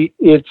deeply,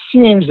 it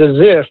seems as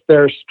if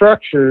there are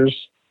structures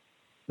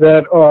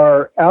that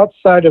are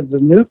outside of the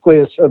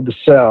nucleus of the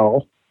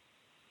cell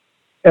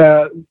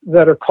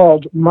that are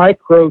called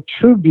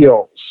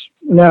microtubules.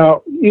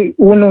 Now,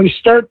 when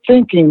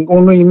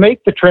we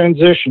make the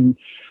transition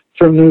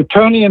from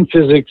Newtonian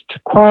physics to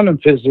quantum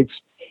physics,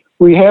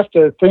 we have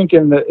to think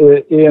in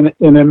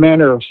a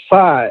manner of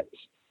size.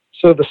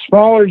 So the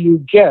smaller you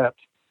get,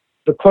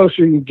 the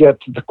closer you get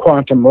to the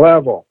quantum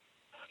level,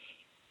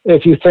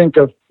 if you think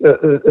of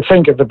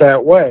it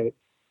that way.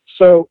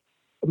 So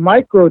a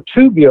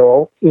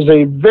microtubule is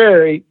a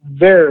very,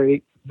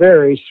 very,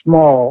 very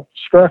small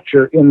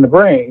structure in the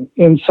brain,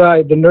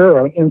 inside the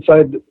neuron,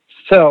 inside the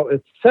cell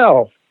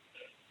itself.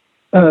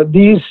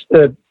 These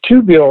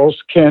tubules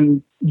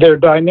they're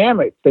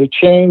dynamic. They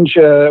change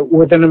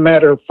within a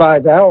matter of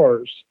 5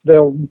 hours.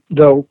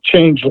 They'll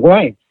change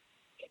length.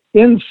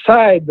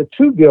 Inside the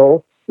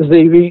tubule is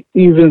the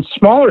even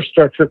smaller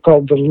structure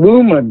called the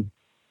lumen,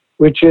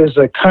 which is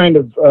a kind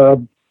of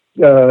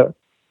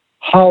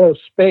hollow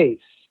space,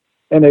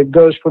 and it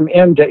goes from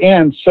end to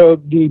end. So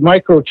the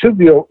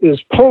microtubule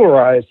is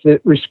polarized.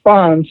 It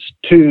responds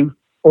to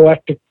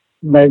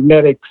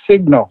electromagnetic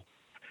signal.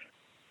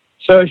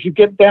 So as you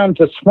get down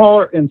to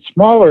smaller and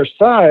smaller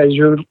size,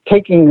 you're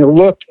taking a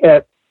look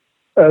at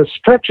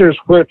structures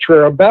which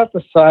are about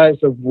the size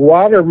of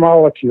water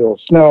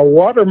molecules. Now, a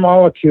water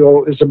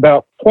molecule is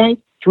about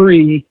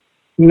 0.3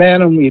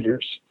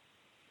 nanometers.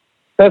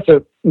 That's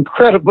an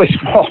incredibly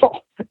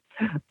small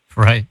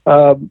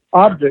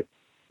object.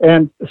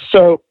 And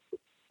so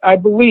I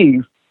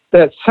believe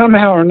that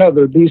somehow or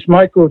another, these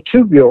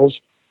microtubules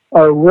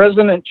are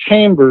resonant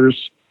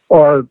chambers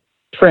or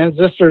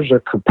transistors or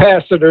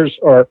capacitors,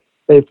 or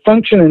they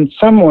function in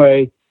some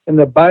way in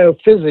the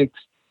biophysics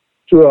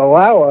to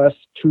allow us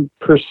to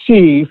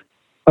perceive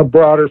a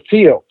broader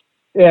field.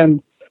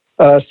 And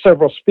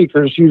several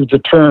speakers use the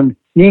term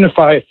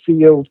unified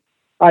field.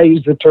 I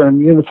use the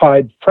term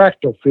unified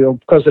fractal field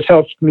because it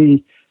helps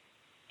me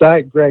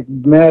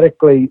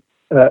diagrammatically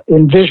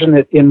envision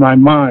it in my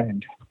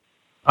mind.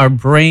 Our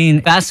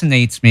brain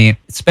fascinates me,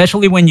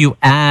 especially when you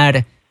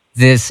add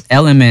this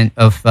element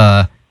of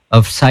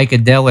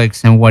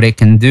psychedelics and what it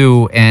can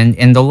do. And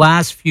in the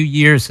last few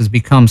years has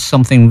become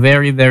something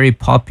very, very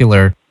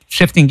popular.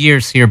 Shifting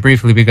gears here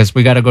briefly because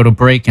we got to go to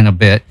break in a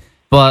bit.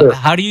 But sure.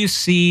 How do you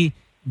see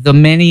the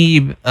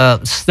many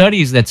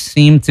studies that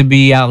seem to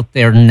be out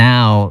there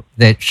now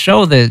that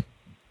show that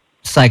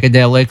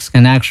psychedelics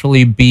can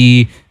actually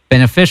be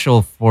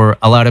beneficial for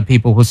a lot of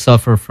people who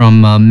suffer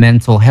from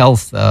mental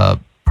health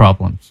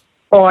problems?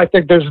 Oh, I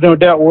think there's no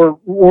doubt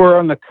we're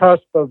on the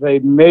cusp of a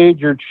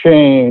major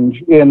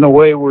change in the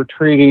way we're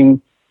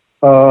treating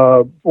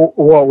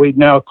what we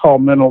now call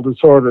mental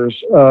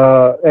disorders,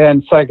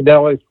 and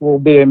psychedelics will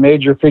be a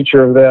major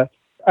feature of that.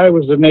 I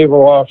was a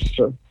naval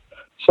officer,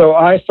 so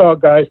I saw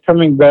guys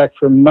coming back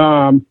from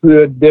Nam who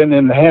had been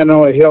in the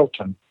Hanoi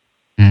Hilton.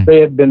 They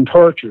had been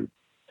tortured.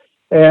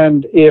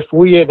 And if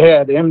we had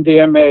had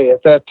MDMA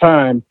at that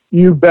time,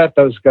 you bet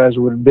those guys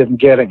would have been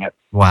getting it.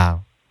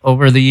 Wow.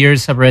 Over the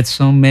years, I've read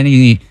so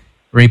many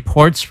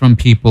reports from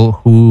people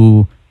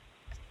who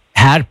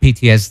had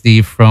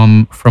PTSD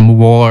from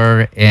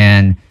war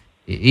and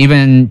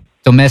even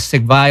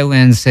domestic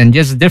violence and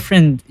just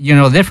different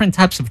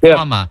types of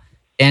trauma.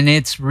 And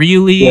it's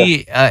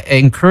really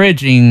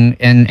encouraging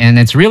and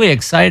it's really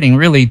exciting,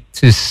 really,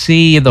 to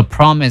see the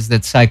promise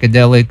that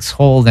psychedelics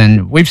hold.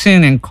 And we've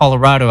seen in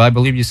Colorado, I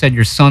believe you said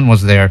your son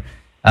was there,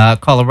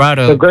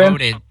 Colorado.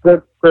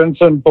 The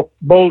Grandson,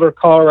 Boulder,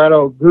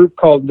 Colorado, group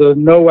called the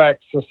NOAC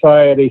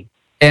Society.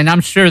 And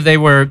I'm sure they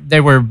were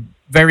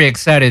very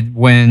excited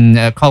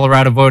when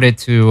Colorado voted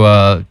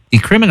to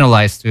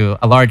decriminalize, to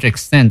a large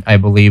extent, I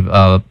believe,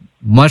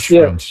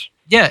 mushrooms. Yes.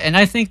 Yeah, and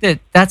I think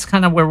that's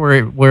kind of where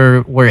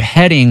we're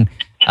heading.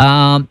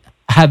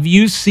 Have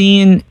you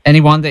seen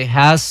anyone that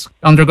has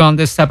undergone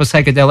this type of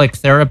psychedelic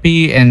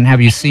therapy? And have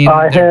you seen?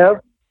 I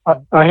have.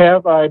 I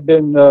have. I've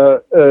been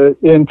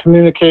in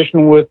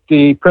communication with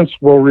the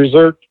principal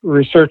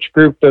research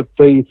group at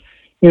the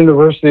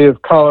University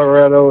of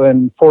Colorado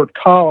in Fort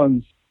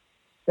Collins,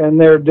 and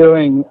they're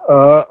doing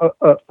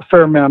a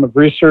fair amount of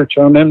research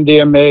on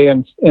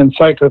MDMA and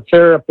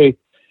psychotherapy.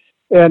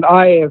 And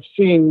I have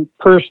seen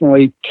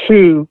personally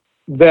 2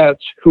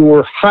 vets who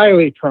were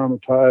highly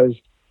traumatized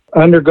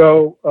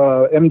undergo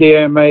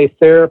MDMA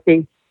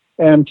therapy.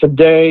 And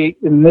today,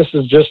 and this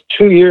is just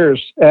 2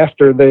 years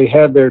after they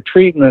had their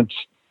treatments,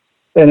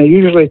 and it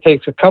usually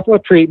takes a couple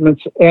of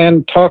treatments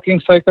and talking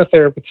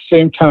psychotherapy at the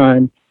same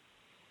time.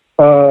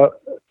 Both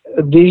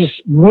of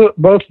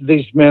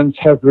these men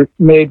have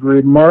made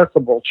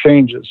remarkable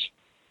changes.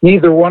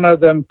 Neither one of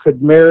them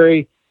could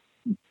marry.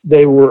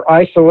 They were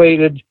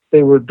isolated.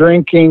 They were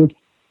drinking,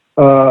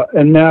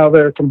 and now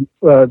their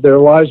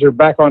lives are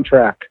back on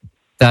track.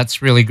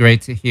 That's really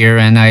great to hear.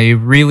 And I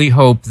really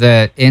hope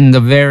that in the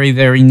very,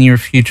 very near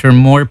future,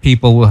 more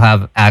people will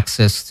have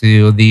access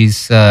to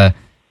these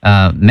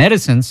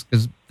medicines,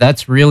 because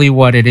that's really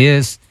what it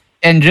is.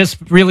 And just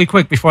really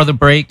quick before the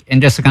break,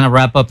 and just to kind of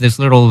wrap up this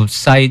little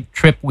side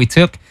trip we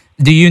took,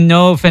 do you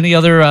know if any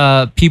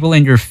other people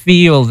in your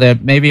field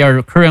that maybe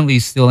are currently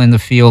still in the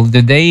field,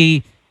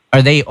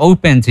 are they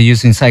open to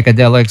using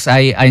psychedelics?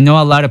 I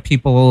know a lot of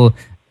people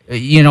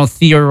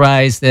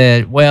theorize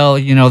that, well,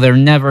 they're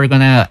never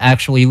going to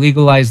actually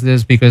legalize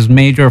this because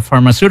major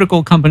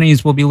pharmaceutical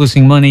companies will be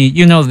losing money.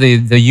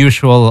 The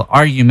usual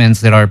arguments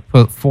that are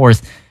put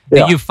forth.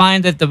 Yeah. Do you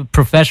find that the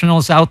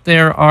professionals out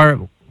there are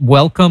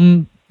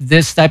welcome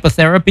this type of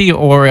therapy,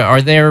 or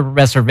are there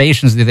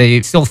reservations? Do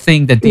they still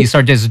think that these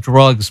are just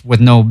drugs with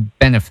no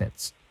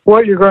benefits?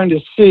 What you're going to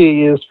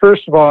see is,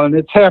 first of all, and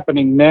it's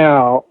happening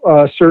now,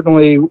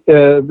 certainly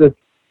the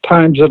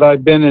times that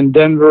I've been in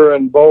Denver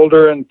and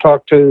Boulder and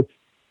talked to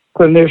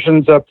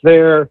clinicians up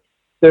there,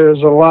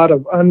 there's a lot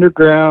of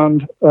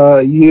underground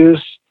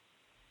use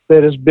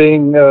that is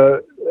being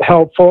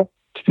helpful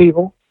to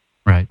people.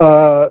 Right.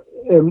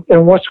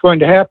 And what's going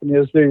to happen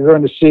is that you're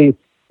going to see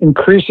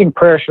increasing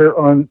pressure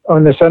on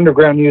this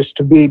underground use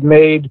to be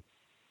made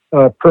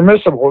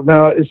permissible.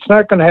 Now, it's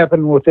not going to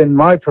happen within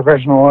my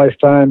professional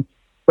lifetime,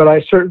 but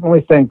I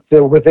certainly think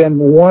that within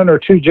 1 or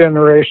 2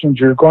 generations,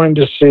 you're going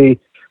to see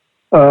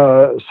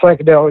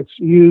psychedelics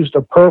used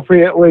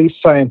appropriately,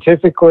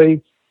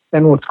 scientifically,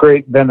 and with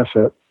great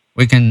benefit.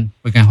 We can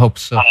hope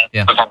so.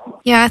 Yeah.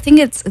 Yeah, I think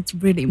it's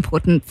really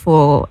important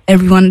for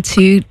everyone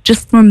to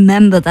just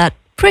remember that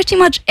pretty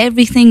much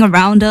everything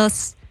around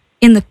us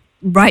in the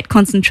right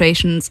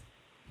concentrations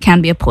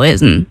can be a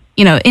poison.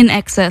 In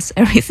excess,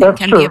 everything That's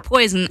can true. be a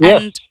poison,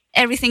 Yes. and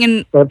everything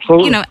in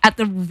Absolutely. at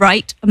the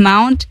right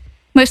amount,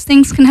 most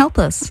things can help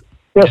us.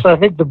 Yes, I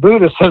think the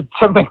Buddha said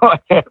something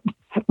like that.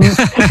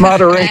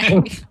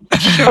 Moderation.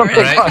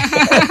 Something like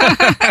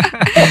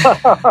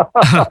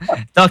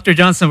that. Dr.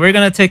 Johnson, we're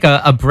going to take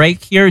a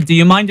break here. Do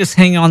you mind just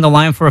hanging on the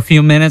line for a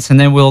few minutes, and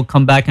then we'll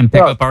come back and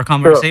pick up our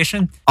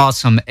conversation? Sure.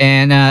 Awesome.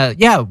 And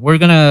we're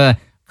going to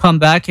come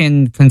back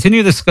and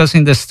continue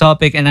discussing this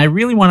topic. And I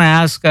really want to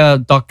ask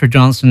Dr.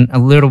 Johnson a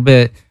little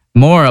bit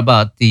more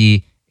about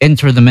the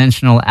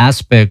interdimensional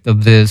aspect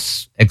of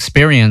this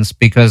experience,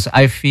 because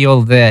I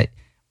feel that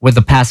with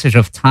the passage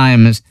of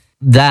time,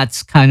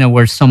 that's kind of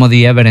where some of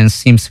the evidence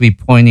seems to be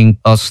pointing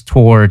us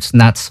towards,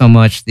 not so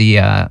much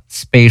the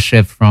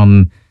spaceship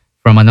from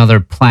another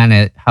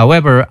planet.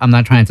 However, I'm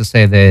not trying to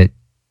say that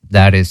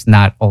that is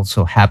not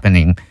also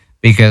happening,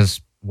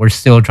 because we're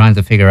still trying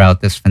to figure out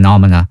this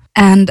phenomena.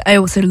 And I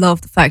also love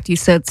the fact you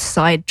said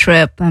side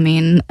trip. I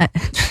mean,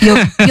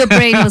 your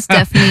brain was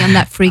definitely on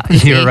that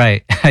frequency. You're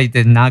right. I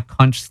did not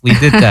consciously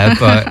did that,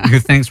 but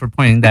thanks for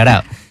pointing that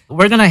out.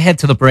 We're going to head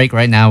to the break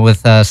right now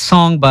with a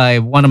song by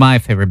one of my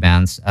favorite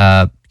bands,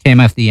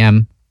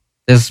 KMFDM.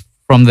 This is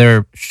from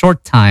their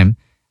short time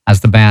as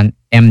the band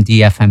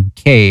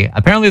MDFMK.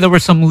 Apparently, there were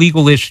some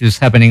legal issues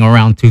happening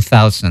around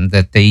 2000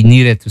 that they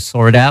needed to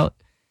sort out.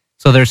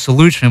 So their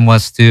solution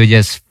was to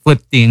just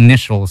flip the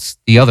initials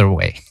the other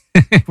way,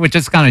 which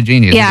is kind of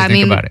genius if you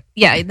think about it.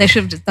 Yeah, they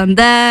should have just done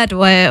that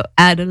or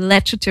add a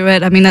letter to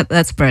it. I mean,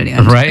 that's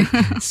brilliant. Right?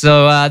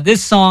 So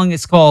this song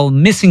is called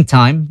Missing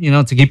Time,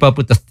 to keep up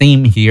with the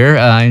theme here.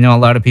 I know a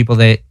lot of people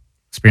that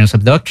experience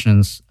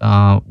abductions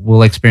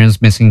will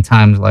experience missing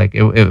times, like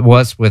it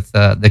was with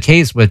the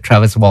case with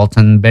Travis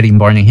Walton, Betty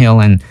Barney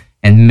Hill, and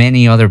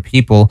many other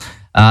people.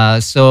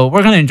 So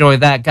we're going to enjoy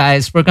that,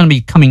 guys. We're going to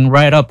be coming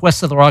right up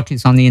west of the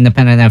Rockies on the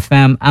Independent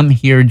FM. I'm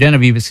here,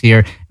 Genevieve is here,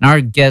 and our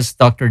guest,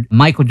 Dr.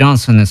 Michael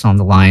Johnson, is on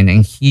the line,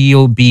 and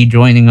he'll be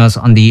joining us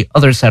on the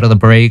other side of the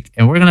break,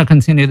 and we're going to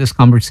continue this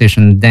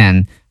conversation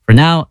then. For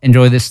now,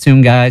 enjoy this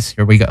tune, guys.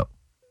 Here we go.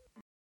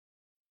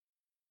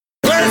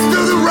 West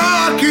of the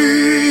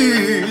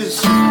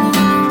Rockies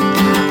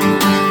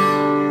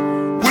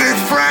with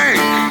Frank.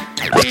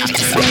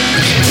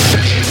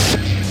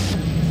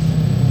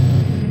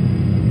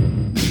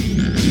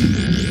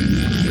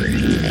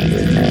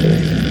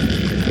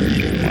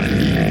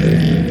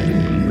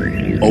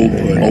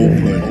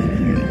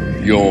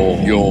 Open your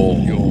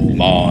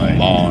mind.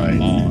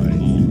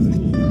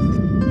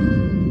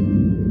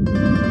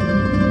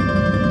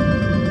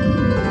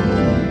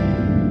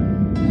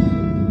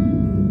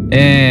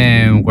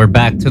 And we're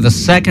back to the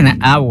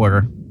second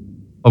hour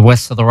of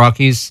West of the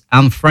Rockies.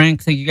 I'm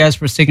Frank. Thank you guys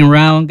for sticking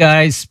around,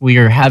 guys. We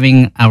are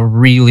having a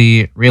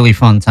really, really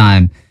fun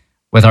time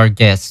with our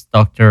guest,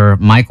 Dr.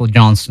 Michael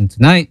Johnson,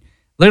 tonight.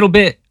 A little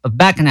bit of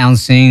back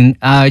announcing.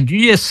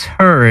 You just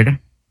heard a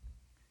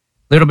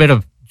little bit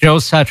of Joe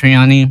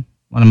Satriani,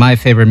 one of my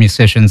favorite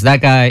musicians.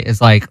 That guy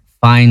is like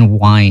fine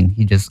wine.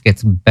 He just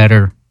gets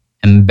better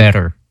and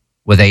better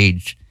with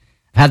age.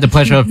 I've had the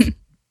pleasure of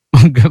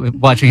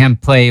watching him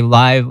play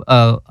live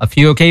a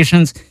few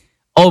occasions.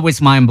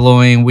 Always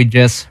mind-blowing. We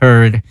just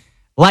heard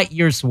Light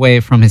Years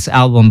Away from his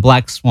album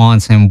Black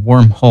Swans and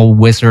Wormhole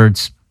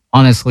Wizards.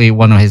 Honestly,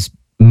 one of his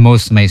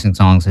most amazing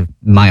songs, in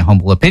my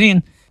humble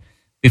opinion.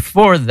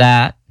 Before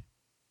that,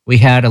 we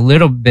had a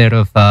little bit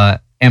of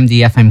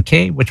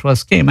MDFMK, which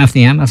was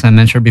KMFDM, as I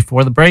mentioned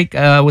before the break,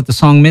 with the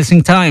song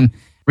Missing Time.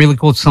 Really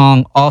cool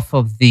song off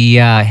of the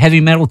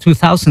Heavy Metal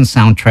 2000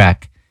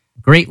 soundtrack.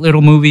 Great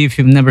little movie. If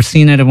you've never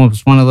seen it, it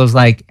was one of those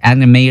like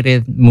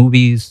animated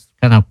movies,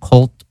 kind of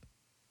cult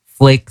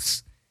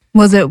flicks.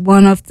 Was it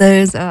one of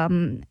those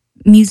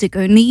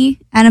music-only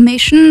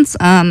animations?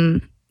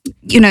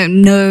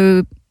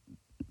 No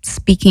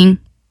speaking,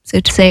 so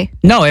to say.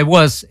 No, it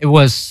was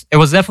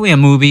definitely a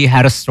movie,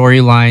 had a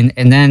storyline,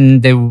 and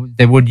then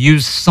they would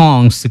use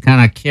songs to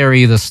kind of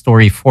carry the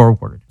story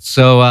forward.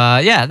 So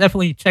yeah,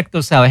 definitely check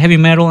those out. Heavy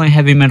Metal and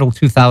Heavy Metal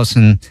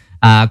 2000,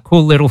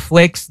 cool little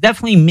flicks.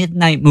 Definitely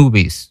midnight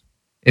movies,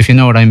 if you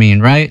know what I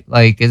mean, right?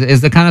 Like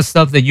it's the kind of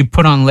stuff that you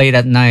put on late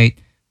at night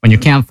when you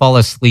can't fall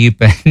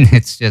asleep, and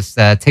it's just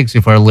takes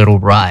you for a little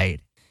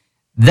ride.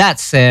 That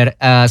said,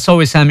 as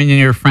always, I'm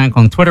Engineer Frank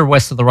on Twitter,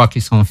 West of the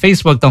Rockies on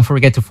Facebook. Don't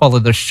forget to follow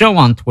the show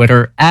on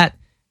Twitter at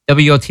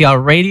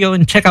WOTR Radio,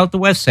 and check out the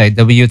website,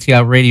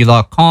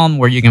 WOTRradio.com,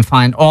 where you can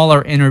find all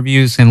our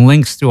interviews and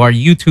links to our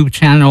YouTube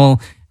channel,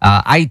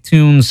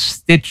 iTunes,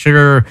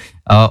 Stitcher,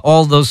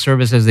 all those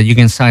services that you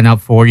can sign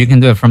up for. You can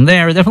do it from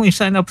there. Definitely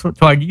sign up to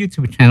our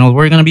YouTube channel.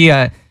 We're going to be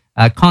a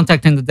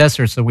Contact in the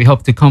Desert, so we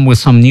hope to come with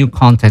some new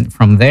content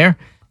from there.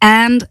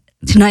 And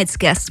tonight's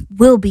guest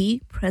will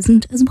be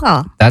present as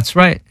well. That's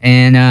right.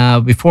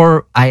 And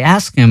before I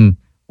ask him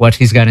what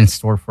he's got in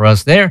store for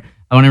us there,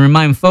 I want to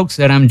remind folks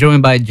that I'm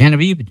joined by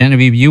Genevieve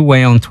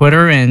Uway on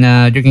Twitter,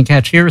 and you can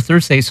catch her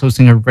Thursdays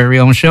hosting her very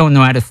own show,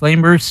 No Added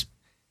Flamers,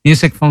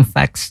 music, fun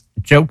facts,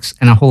 jokes,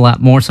 and a whole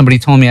lot more. Somebody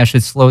told me I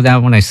should slow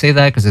down when I say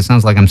that because it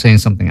sounds like I'm saying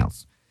something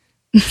else.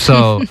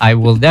 So I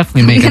will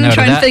definitely make a note of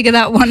that. I'm going to try and figure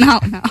that one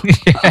out now.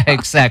 Yeah,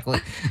 exactly.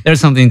 There's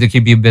something to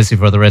keep you busy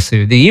for the rest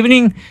of the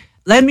evening.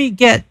 Let me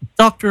get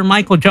Dr.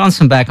 Michael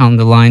Johnson back on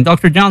the line.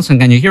 Dr. Johnson,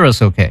 can you hear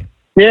us okay?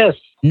 Yes.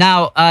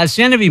 Now, as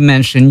Genevieve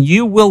mentioned,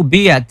 you will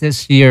be at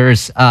this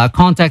year's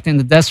Contact in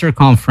the Desert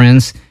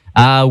conference,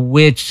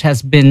 which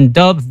has been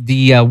dubbed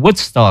the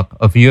Woodstock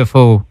of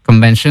UFO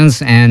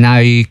conventions. And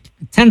I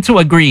tend to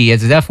agree.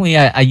 It's definitely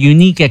a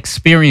unique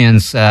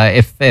experience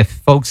if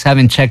folks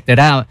haven't checked it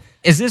out.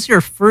 Is this your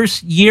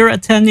first year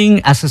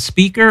attending as a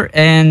speaker?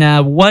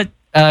 And what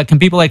can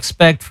people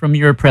expect from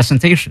your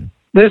presentation?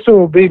 This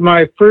will be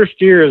my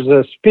first year as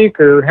a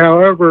speaker.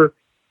 However,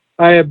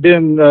 I have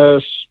been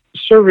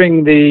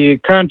serving the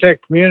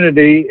contact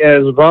community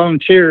as a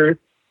volunteer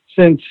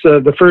since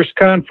the first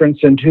conference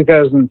in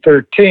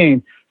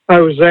 2013. I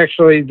was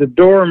actually the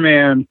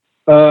doorman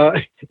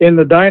in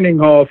the dining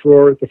hall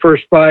for the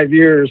first 5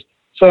 years.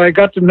 So I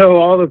got to know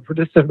all the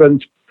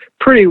participants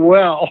pretty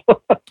well.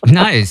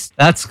 Nice.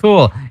 That's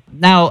cool.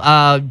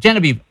 Now,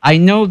 Genevieve, I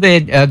know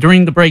that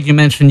during the break you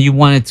mentioned you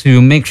wanted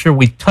to make sure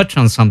we touch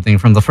on something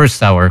from the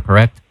first hour,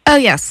 correct? Oh,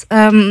 yes.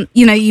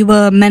 You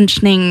were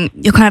mentioning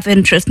your kind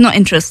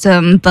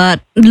of but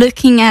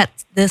looking at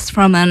this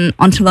from an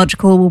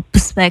ontological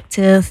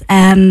perspective,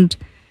 and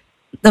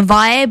the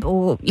vibe,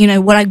 or,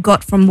 what I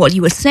got from what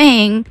you were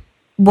saying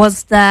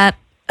was that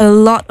a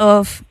lot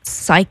of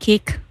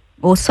psychic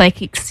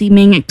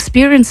seeming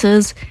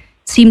experiences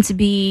seem to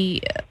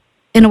be,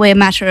 in a way, a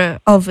matter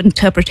of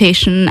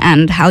interpretation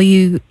and how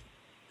you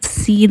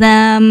see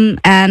them.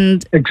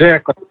 And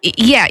exactly.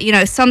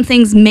 Yeah, some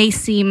things may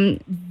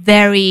seem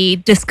very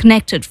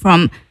disconnected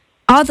from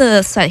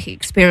other psychic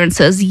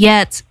experiences,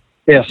 yet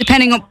yes,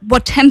 depending on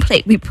what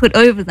template we put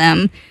over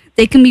them,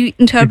 they can be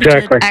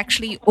interpreted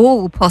actually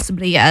all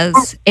possibly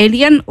as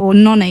alien or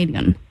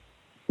non-alien.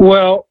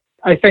 Well,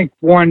 I think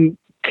one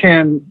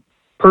can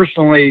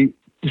personally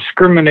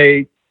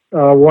discriminate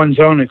one's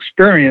own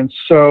experience.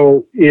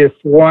 So if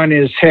one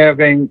is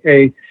having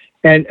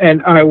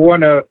and I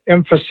want to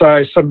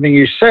emphasize something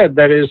you said,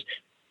 that is,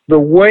 the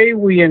way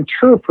we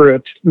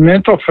interpret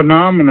mental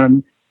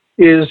phenomenon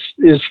is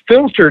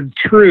filtered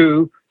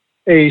through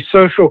a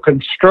social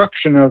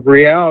construction of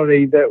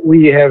reality that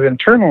we have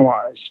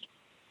internalized.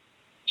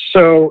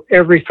 So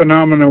every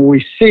phenomenon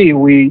we see,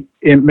 we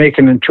make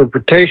an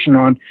interpretation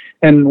on.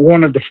 And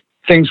one of the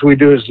things we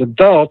do as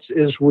adults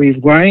is we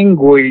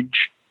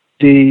language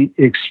the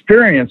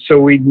experience, so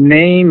we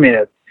name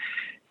it.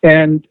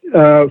 And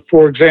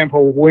for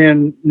example,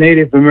 when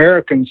Native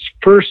Americans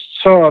first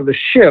saw the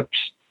ships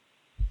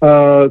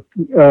when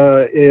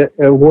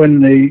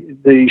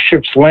the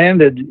ships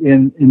landed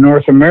in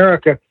North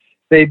America,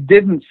 they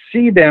didn't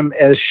see them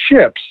as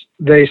ships.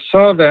 They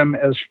saw them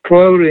as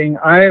floating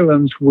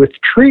islands with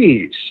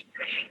trees.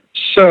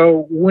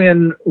 So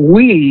when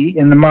we,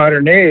 in the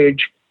modern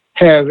age,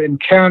 have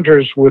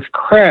encounters with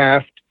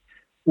craft,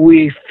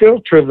 we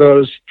filter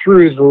those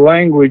through the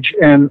language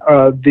and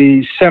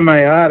the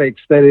semiotics,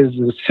 that is,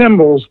 the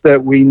symbols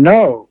that we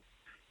know.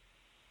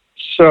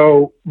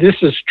 So this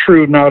is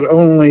true not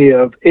only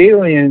of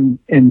alien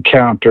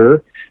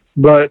encounter,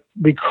 but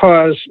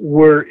because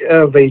we're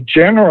of a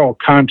general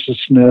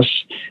consciousness,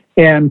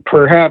 and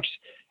perhaps,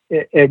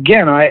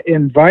 again, I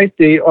invite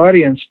the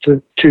audience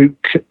to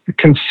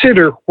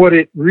consider what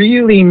it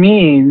really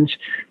means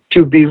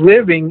to be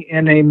living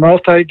in a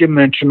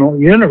multidimensional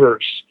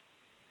universe.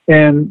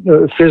 And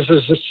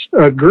physicists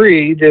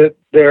agree that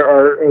there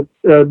are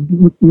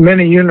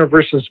many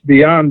universes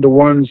beyond the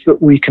ones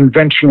that we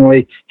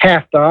conventionally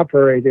have to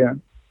operate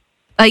in.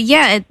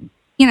 It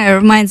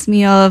reminds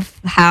me of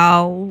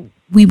how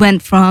we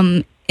went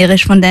from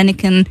Erich von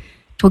Däniken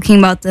talking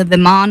about the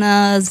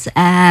Vimanas,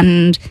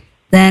 and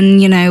then,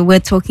 we're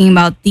talking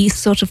about these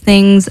sort of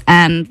things,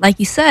 and like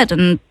you said,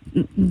 and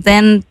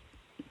then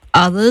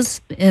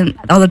others at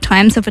other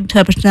times have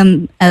interpreted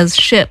them as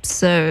ships.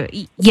 So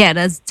yeah,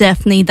 there's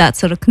definitely that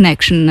sort of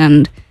connection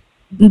and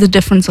the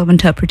difference of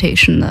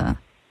interpretation there.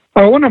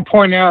 I want to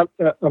point out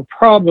a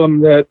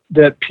problem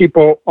that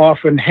people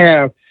often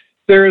have.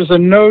 There is a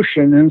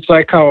notion in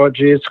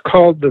psychology, it's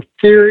called the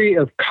theory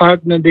of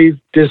cognitive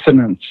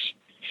dissonance.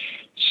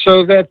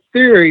 So that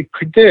theory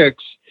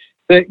predicts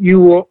that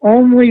you will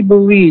only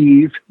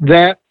believe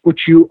that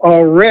which you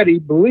already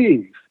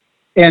believe.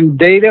 And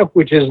data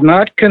which is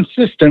not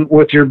consistent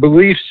with your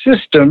belief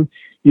system,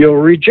 you'll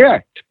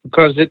reject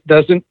because it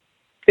doesn't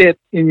fit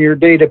in your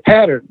data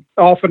pattern.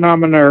 All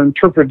phenomena are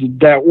interpreted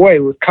that way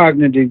with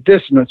cognitive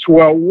dissonance.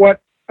 Well,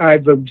 what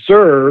I've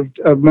observed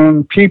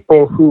among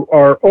people who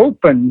are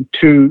open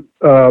to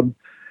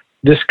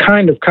this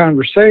kind of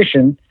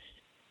conversation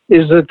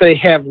is that they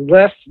have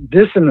less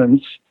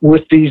dissonance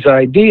with these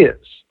ideas.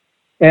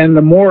 And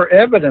the more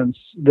evidence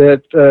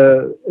that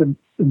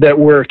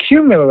we're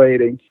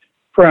accumulating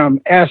from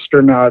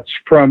astronauts,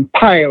 from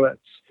pilots,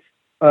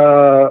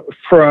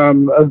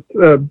 from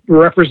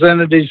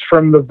representatives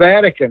from the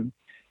Vatican,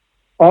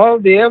 all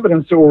the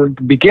evidence that we're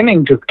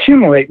beginning to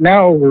accumulate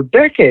now over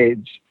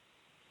decades,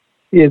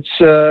 it's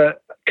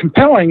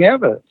compelling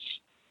evidence.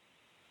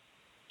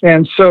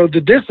 And so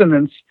the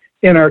dissonance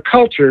in our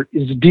culture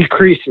is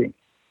decreasing.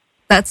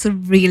 That's a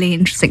really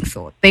interesting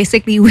thought.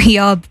 Basically, we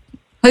are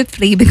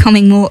hopefully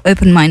becoming more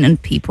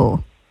open-minded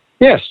people.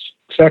 Yes,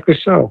 exactly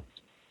so.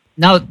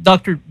 Now,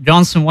 Dr.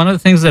 Johnson, one of the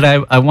things that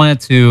I wanted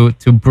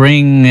to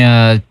bring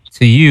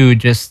to you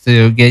just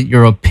to get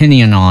your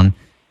opinion on,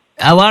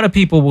 a lot of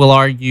people will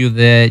argue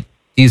that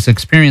these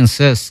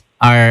experiences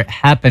are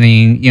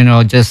happening,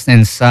 just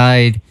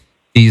inside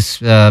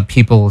these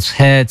people's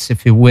heads,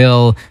 if you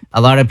will. A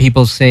lot of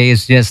people say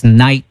it's just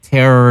night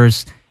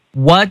terrors.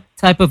 What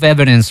type of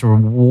evidence or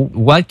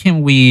what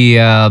can we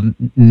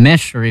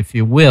measure, if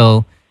you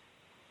will,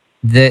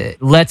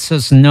 that lets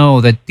us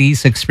know that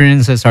these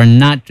experiences are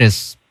not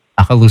just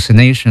a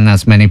hallucination,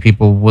 as many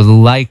people would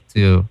like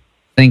to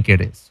think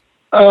it is?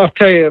 I'll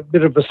tell you a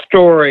bit of a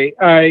story.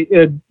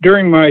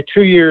 During my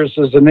 2 years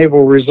as a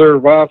Naval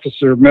Reserve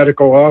officer,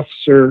 medical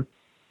officer,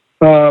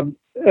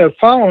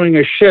 following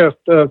a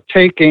shift of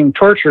taking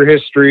torture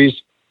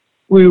histories,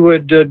 we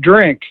would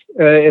drink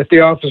at the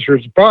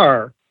officers'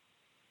 bar,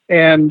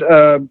 and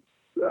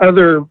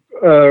other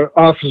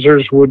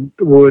officers would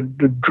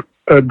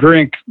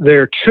drink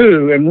there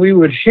too, and we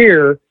would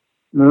hear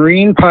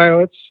Marine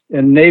pilots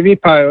and Navy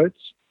pilots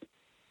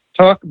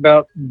talk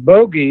about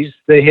bogies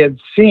they had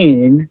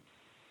seen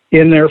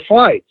in their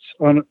flights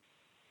on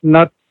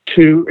not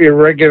too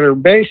irregular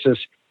basis.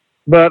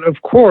 But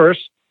of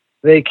course,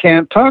 they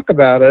can't talk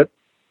about it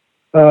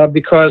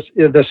because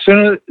as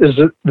soon as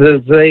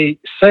they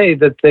say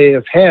that they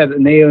have had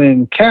an alien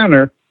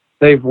encounter,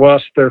 they've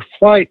lost their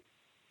flight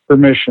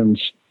permissions,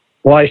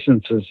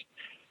 licenses.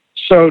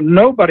 So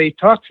nobody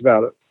talks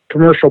about it.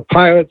 Commercial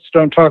pilots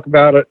don't talk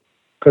about it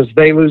because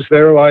they lose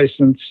their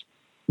license.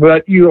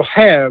 But you'll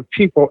have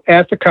people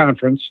at the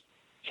conference,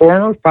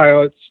 former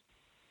pilots,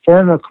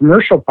 former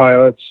commercial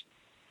pilots,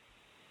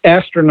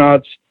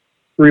 astronauts,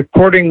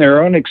 reporting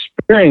their own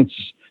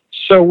experiences.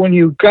 So when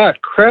you've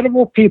got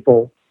credible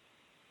people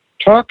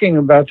talking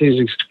about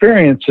these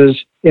experiences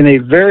in a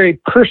very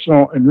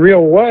personal and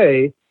real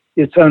way,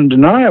 it's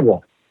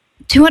undeniable.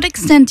 To what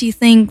extent do you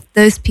think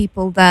those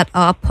people that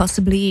are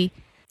possibly,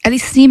 at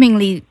least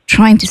seemingly,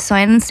 trying to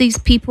silence these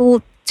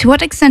people, to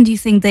what extent do you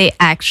think they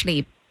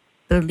actually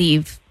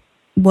believe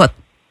what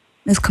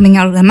is coming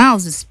out of their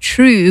mouths is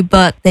true,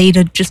 but they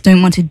just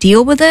don't want to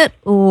deal with it,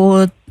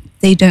 or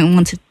they don't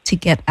want it to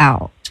get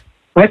out?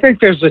 I think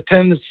there's a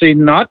tendency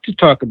not to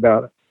talk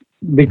about it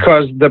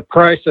because the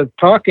price of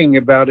talking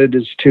about it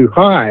is too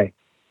high.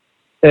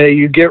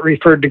 You get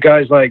referred to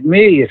guys like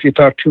me if you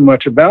talk too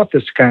much about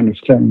this kind of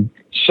thing.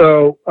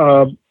 So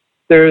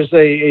there's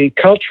a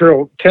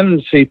cultural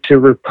tendency to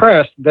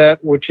repress that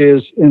which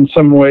is in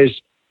some ways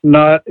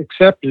not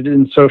accepted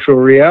in social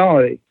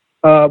reality.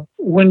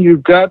 When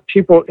you've got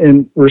people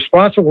in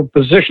responsible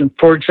positions,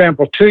 for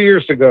example, 2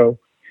 years ago,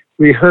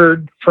 we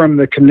heard from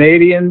the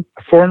Canadian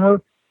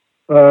former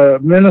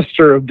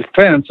Minister of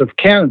Defense of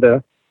Canada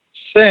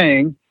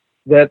saying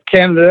that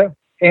Canada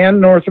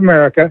and North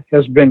America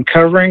has been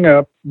covering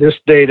up this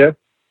data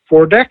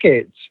for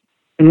decades.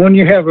 And when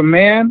you have a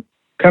man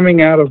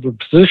coming out of a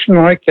position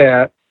like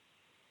that,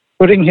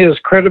 putting his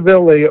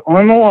credibility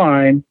on the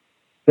line,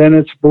 then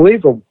it's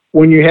believable.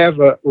 When you have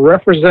a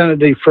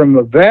representative from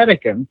the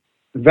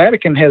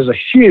Vatican has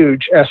a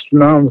huge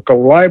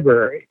astronomical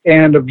library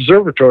and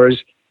observatories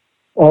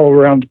all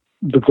around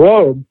the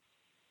globe.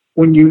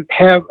 When you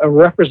have a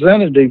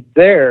representative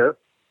there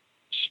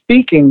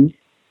speaking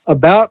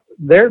about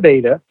their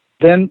data,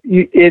 then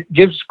it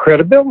gives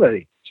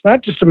credibility. It's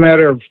not just a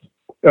matter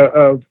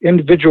of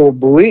individual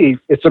belief.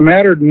 It's a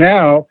matter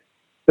now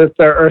that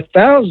there are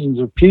thousands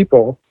of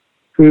people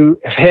who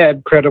have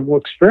had credible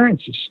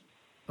experiences.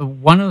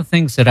 One of the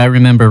things that I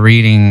remember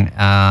reading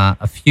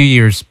a few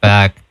years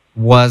back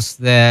was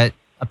that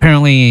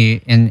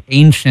apparently in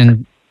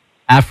ancient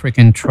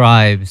African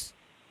tribes,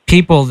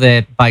 people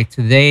that by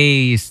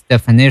today's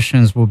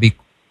definitions will be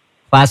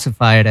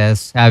classified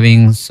as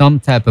having some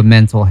type of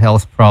mental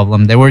health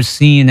problem, they were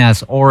seen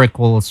as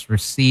oracles or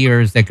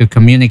seers that could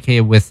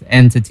communicate with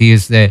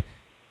entities that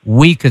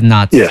we could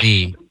not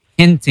see,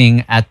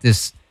 hinting at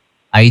this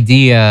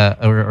idea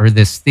or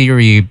this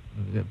theory,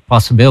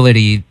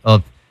 possibility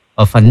of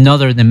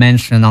another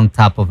dimension on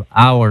top of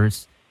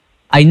ours.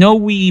 I know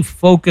we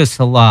focus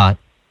a lot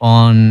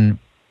on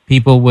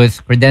people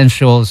with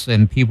credentials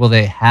and people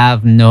that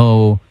have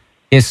no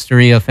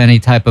history of any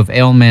type of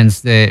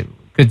ailments that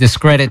could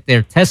discredit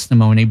their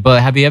testimony,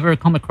 but have you ever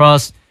come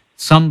across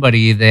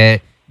somebody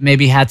that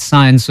maybe had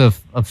signs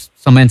of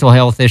some mental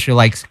health issue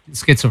like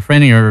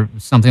schizophrenia or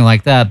something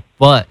like that,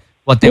 but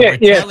what they were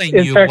telling you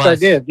was... In fact, I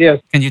did,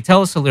 yes. Can you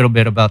tell us a little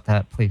bit about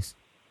that, please?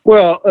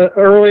 Well,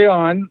 early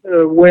on,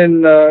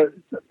 when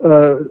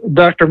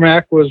Dr.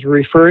 Mack was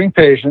referring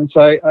patients,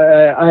 I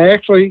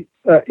actually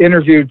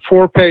interviewed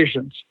 4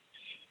 patients.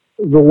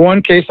 The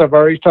one case I've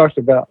already talked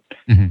about.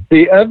 Mm-hmm.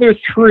 The other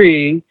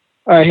 3,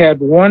 I had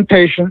one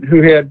patient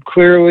who had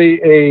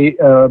clearly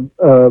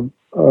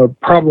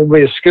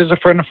probably a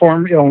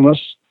schizophreniform illness,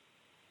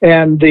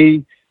 and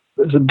the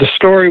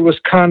story was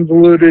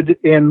convoluted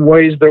in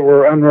ways that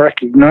were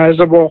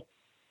unrecognizable.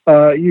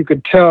 You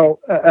could tell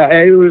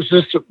it was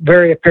just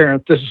very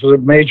apparent this was a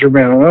major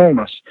mental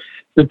illness.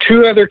 The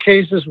 2 other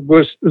cases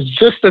was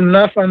just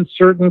enough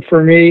uncertain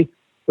for me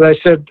that I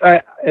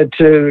said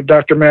to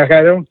Dr. Mack,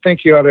 I don't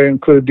think you ought to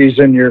include these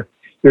in your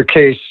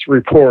case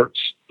reports.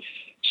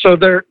 So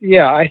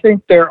I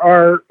think there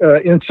are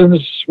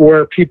instances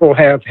where people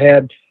have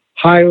had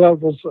high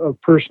levels of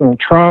personal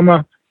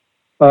trauma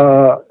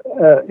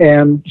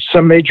and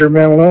some major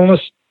mental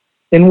illness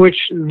in which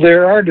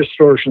there are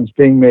distortions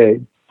being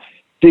made.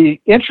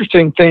 The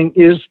interesting thing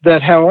is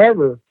that,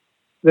 however,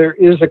 there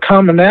is a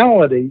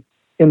commonality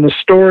in the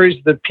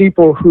stories that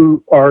people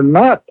who are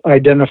not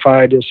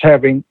identified as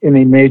having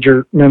any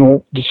major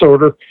mental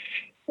disorder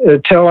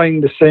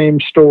telling the same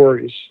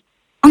stories.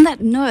 On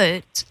that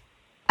note,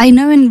 I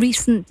know in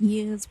recent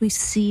years we've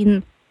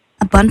seen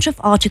a bunch of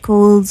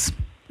articles, at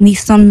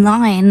least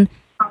online,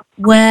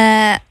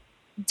 where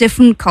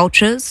different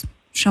cultures,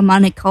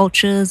 shamanic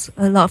cultures,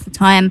 a lot of the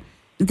time,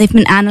 they've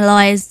been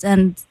analyzed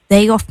and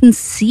they often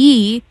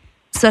see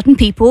certain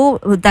people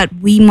that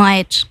we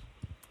might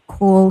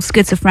call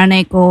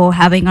schizophrenic or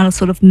having other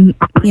sort of,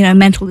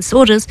 mental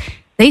disorders.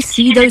 They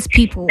see those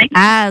people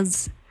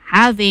as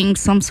having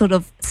some sort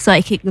of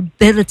psychic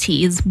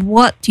abilities.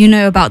 What do you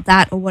know about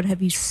that, or what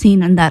have you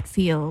seen in that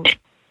field?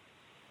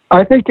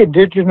 I think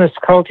indigenous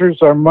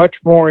cultures are much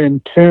more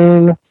in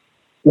tune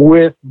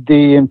with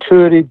the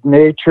intuitive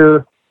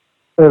nature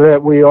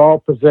that we all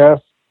possess,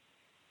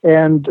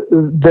 and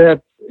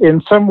that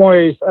in some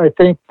ways, I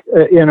think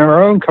in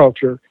our own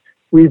culture,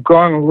 we've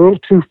gone a little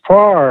too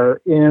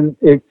far in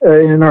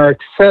our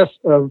excess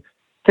of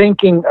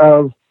thinking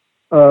of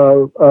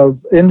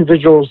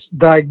individuals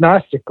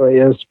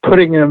diagnostically as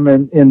putting them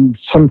in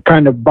some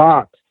kind of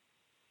box.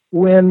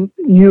 When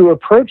you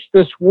approach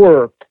this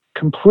work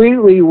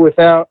completely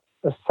without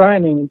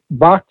assigning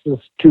boxes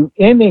to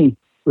any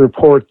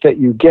report that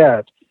you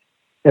get,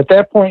 at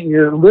that point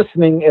you're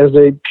listening as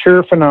a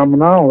pure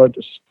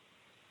phenomenologist.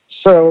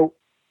 So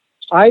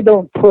I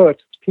don't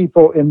put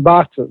people in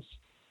boxes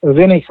of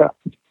any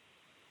kind.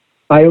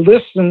 I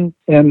listen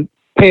and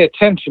pay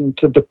attention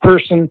to the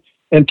person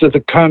and to the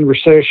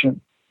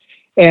conversation.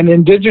 And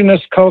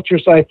indigenous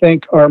cultures, I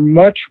think, are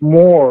much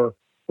more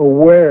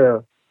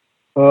aware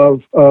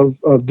of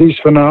these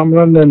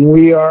phenomena than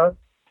we are.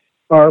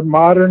 Our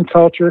modern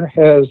culture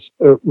has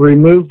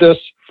removed us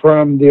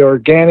from the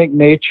organic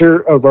nature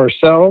of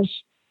ourselves,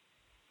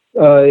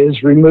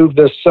 has removed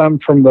us some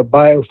from the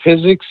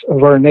biophysics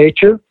of our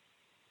nature.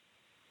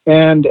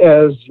 And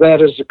as that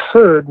has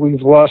occurred,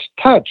 we've lost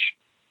touch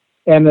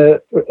and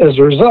as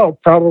a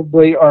result,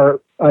 probably are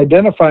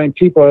identifying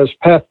people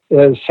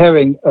as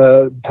having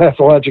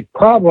pathologic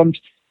problems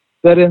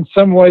that in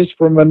some ways,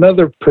 from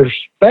another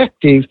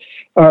perspective,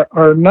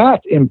 are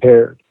not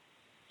impaired.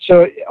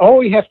 So all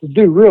we have to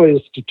do really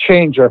is to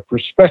change our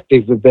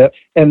perspective a bit,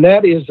 and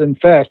that is in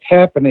fact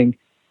happening.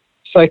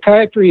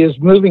 Psychiatry is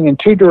moving in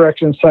two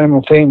directions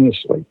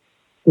simultaneously.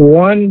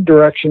 One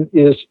direction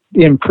is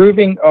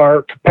improving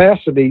our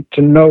capacity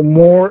to know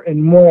more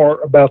and more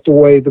about the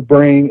way the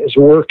brain is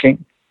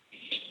working.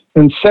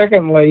 And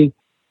secondly,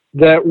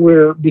 that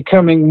we're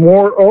becoming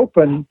more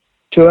open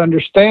to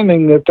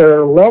understanding that there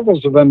are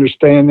levels of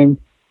understanding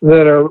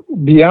that are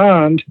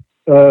beyond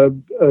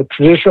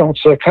traditional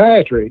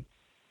psychiatry.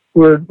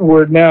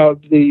 We're now,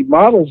 the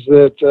models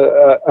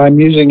that I'm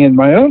using in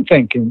my own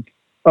thinking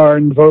are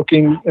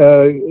invoking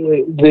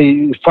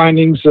the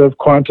findings of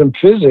quantum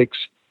physics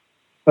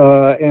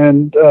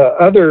and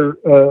other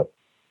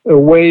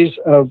ways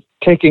of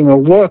taking a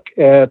look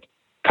at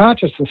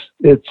consciousness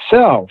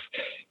itself.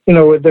 You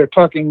know, they're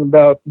talking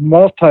about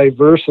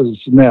multiverses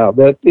now,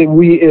 that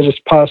it is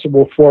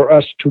possible for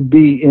us to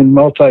be in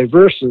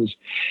multiverses.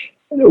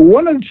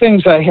 One of the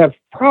things I have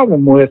a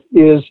problem with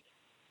is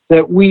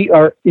that we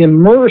are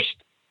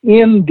immersed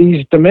in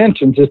these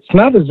dimensions. It's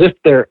not as if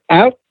they're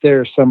out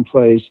there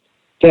someplace,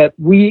 that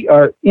we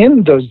are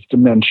in those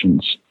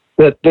dimensions,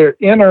 that they're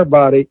in our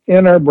body,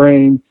 in our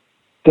brain,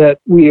 that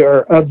we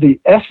are of the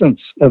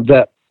essence of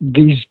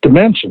these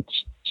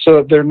dimensions.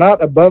 So they're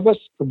not above us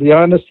or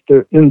beyond us,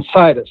 they're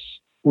inside us.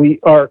 We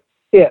are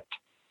it.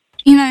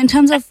 You know, in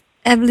terms of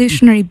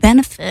evolutionary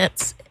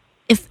benefits,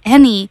 if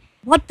any,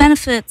 what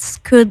benefits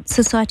could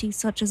societies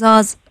such as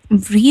ours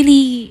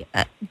really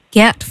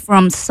get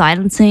from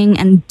silencing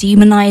and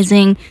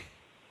demonizing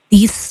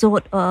these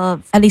sort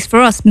of, at least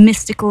for us,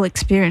 mystical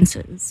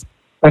experiences?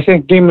 I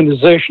think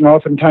demonization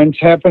oftentimes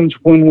happens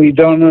when we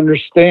don't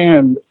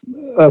understand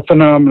a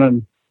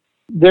phenomenon.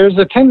 There's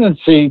a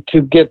tendency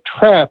to get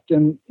trapped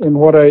in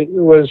what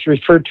was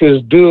referred to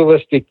as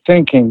dualistic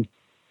thinking.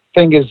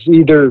 Think is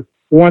either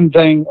one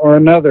thing or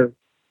another.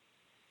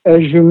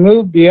 As you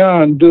move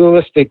beyond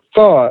dualistic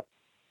thought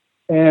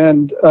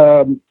and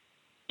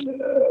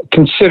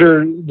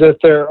consider that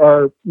there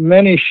are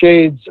many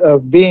shades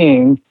of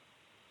being,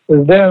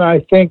 then I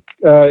think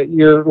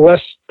you're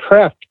less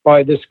trapped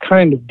by this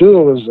kind of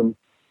dualism,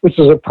 which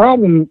is a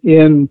problem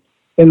in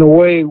the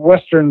way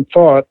Western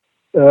thought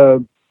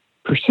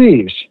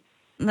perceives.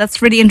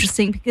 That's really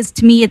interesting, because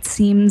to me it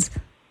seems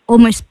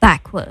almost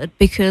backward,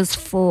 because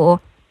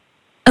for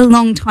a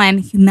long time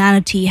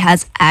humanity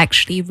has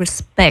actually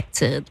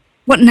respected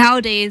what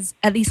nowadays,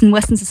 at least in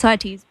Western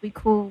societies, we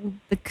call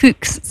the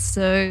kooks.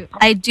 So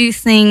I do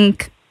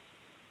think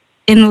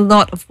in a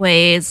lot of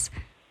ways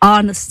our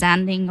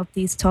understanding of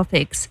these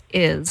topics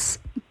is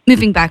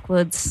moving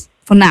backwards,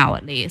 for now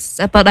at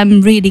least. But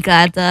I'm really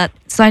glad that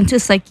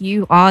scientists like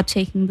you are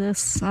taking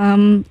this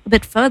a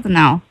bit further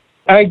now.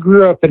 I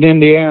grew up in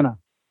Indiana.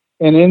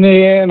 And in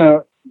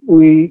Indiana,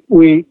 we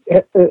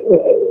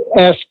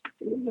ask,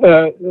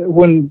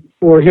 when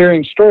we're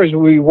hearing stories,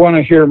 we want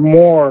to hear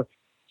more.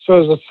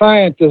 So as a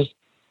scientist,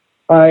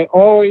 I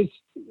always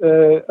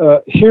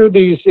hear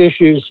these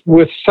issues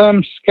with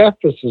some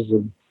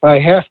skepticism. I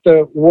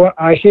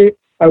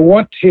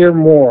want to hear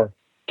more.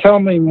 Tell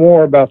me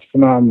more about the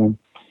phenomenon.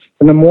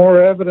 And the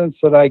more evidence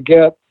that I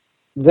get,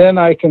 then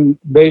I can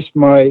base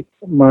my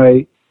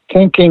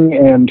thinking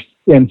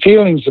and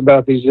feelings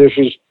about these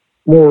issues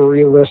more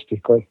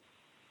realistically.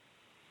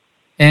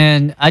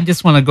 And I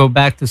just want to go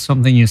back to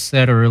something you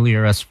said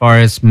earlier as far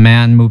as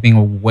man moving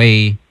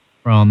away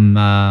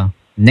from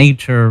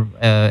nature,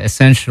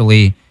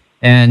 essentially.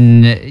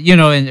 And, you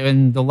know,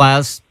 in the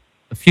last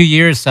few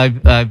years,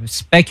 I've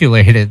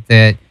speculated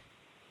that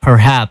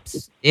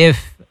perhaps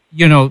if,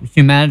 you know,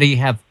 humanity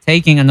have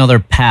taken another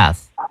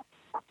path,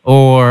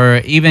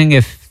 or even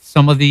if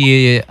some of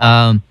the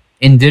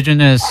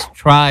indigenous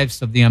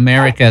tribes of the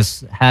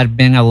Americas had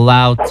been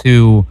allowed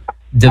to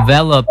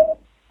develop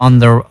on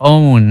their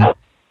own,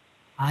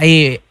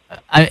 I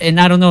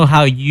don't know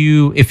how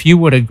if you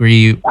would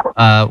agree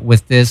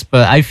with this,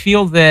 but I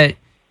feel that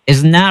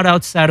it's not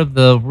outside of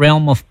the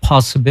realm of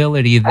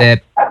possibility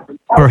that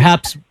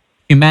perhaps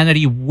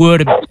humanity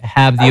would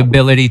have the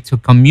ability to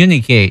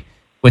communicate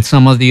with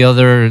some of the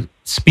other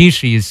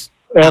species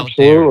out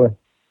there. Absolutely.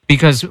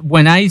 Because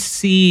when I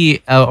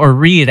see or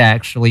read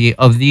actually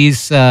of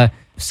these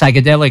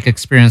psychedelic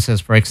experiences,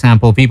 for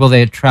example, people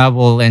that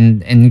travel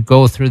and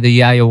go through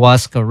the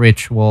ayahuasca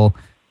ritual,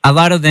 a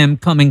lot of them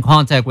come in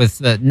contact with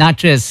not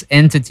just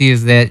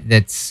entities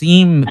that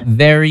seem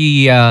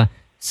very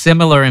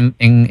similar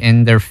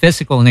in their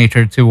physical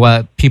nature to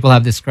what people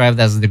have described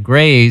as the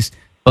Greys,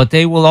 but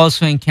they will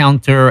also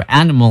encounter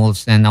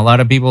animals, and a lot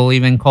of people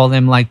even call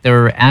them like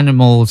their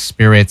animal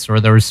spirits or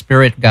their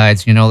spirit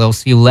guides. You know, they'll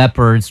see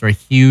leopards or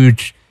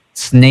huge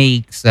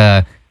snakes.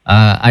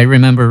 I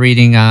remember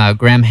reading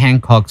Graham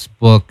Hancock's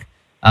book,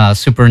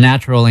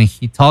 Supernatural, and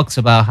he talks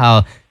about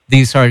how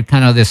these are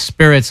kind of the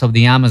spirits of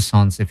the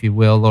Amazons, if you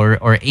will,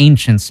 or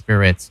ancient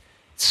spirits.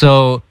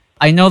 So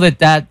I know that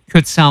that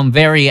could sound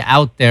very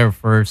out there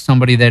for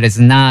somebody that is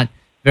not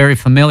very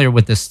familiar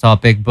with this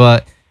topic,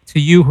 but to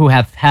you who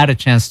have had a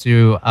chance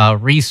to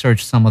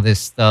research some of this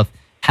stuff,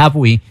 have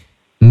we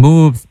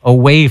moved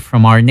away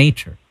from our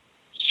nature?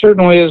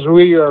 Certainly, as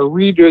we are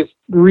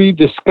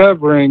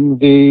rediscovering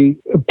the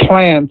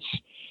plants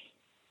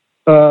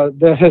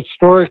that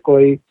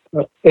historically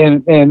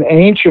and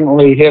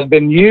anciently have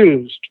been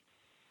used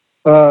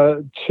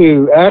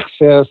to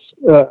access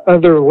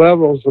other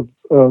levels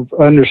of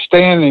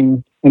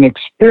understanding and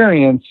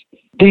experience.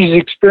 These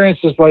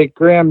experiences, like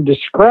Graham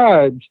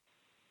described,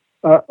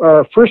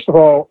 are, first of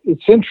all,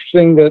 it's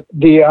interesting that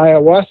the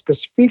ayahuasca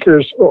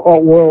speakers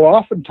will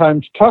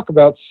oftentimes talk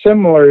about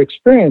similar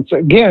experience.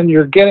 Again,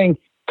 you're getting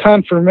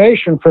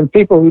confirmation from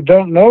people who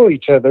don't know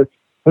each other,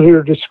 but who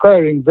are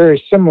describing very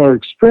similar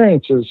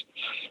experiences.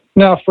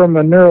 Now, from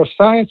a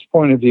neuroscience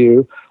point of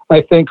view,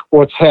 I think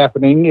what's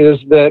happening is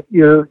that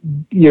you're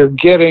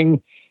getting,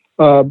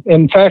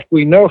 in fact,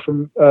 we know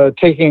from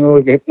taking a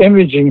look at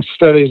imaging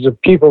studies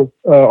of people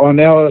on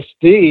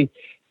LSD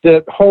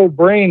that whole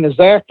brain is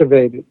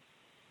activated.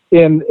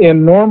 In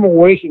normal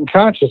waking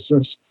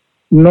consciousness,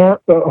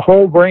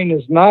 whole brain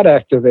is not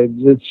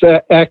activated. It's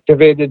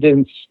activated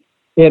in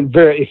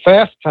very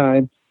fast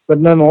time, but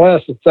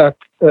nonetheless, it's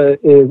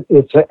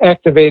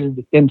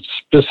activated in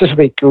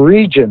specific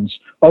regions.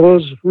 Although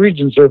those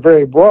regions are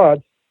very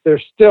broad,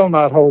 they're still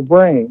not whole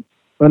brain.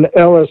 On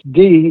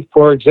LSD,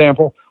 for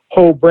example,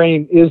 whole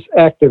brain is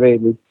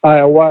activated.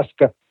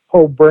 Ayahuasca,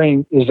 whole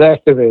brain is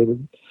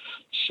activated.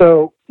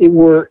 So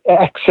we're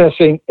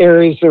accessing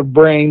areas of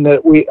brain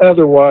that we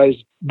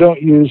otherwise don't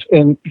use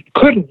and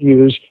couldn't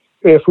use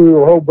if we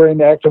were whole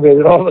brain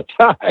activated all the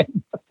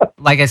time.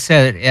 Like I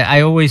said,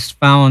 I always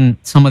found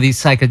some of these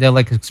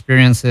psychedelic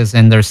experiences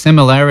and their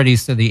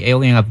similarities to the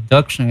alien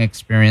abduction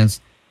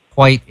experience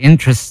quite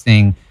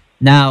interesting.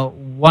 Now,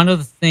 one of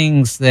the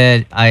things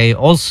that I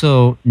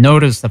also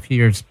noticed a few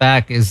years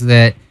back is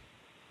that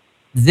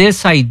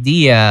this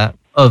idea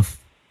of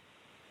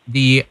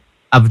the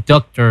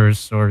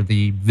abductors or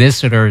the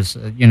visitors,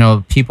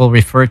 people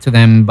refer to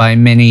them by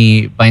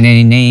many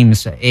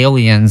names,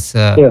 aliens.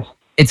 Yes.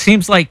 It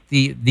seems like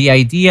the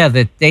idea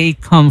that they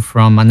come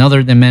from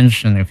another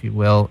dimension, if you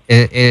will,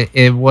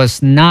 it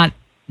was not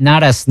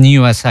as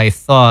new as I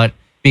thought,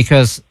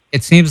 because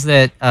it seems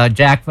that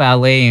Jack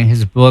Valet, in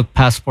his book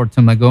Passport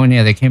to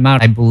Magonia, that came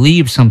out, I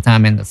believe,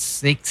 sometime in the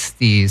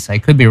 60s. I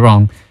could be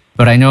wrong,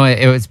 but I know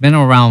it's been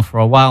around for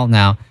a while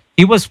now.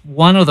 He was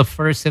one of the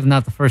first, if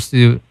not the first,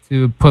 to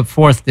put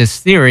forth this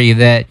theory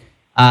that,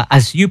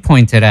 as you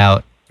pointed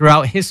out,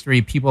 throughout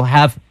history, people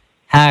have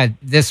had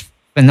this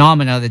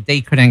phenomena that they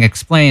couldn't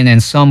explain,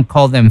 and some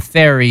call them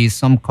fairies,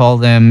 some call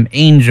them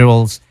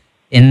angels.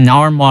 In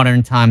our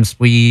modern times,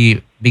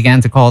 we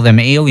began to call them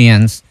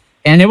aliens.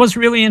 And it was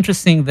really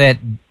interesting that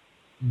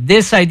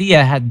this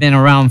idea had been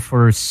around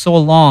for so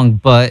long,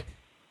 but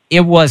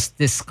it was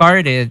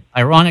discarded,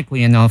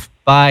 ironically enough,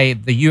 by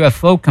the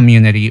UFO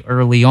community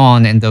early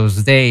on in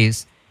those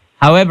days.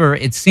 However,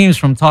 it seems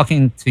from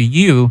talking to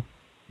you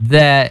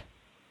that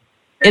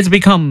it's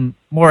become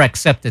more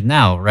accepted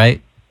now,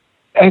 right?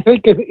 I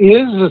think it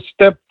is a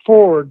step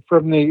forward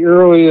from the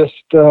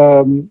earliest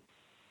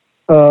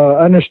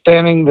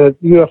understanding that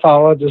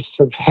ufologists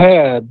have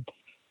had.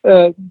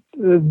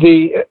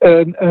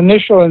 The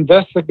initial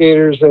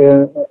investigators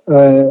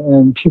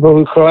and people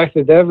who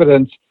collected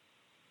evidence,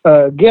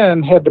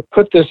 again, had to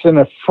put this in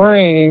a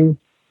frame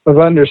of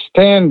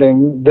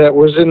understanding that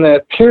was in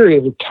that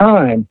period of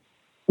time.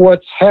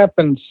 What's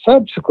happened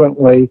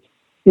subsequently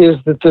is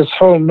that this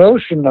whole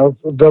notion of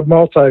the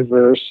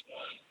multiverse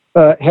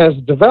has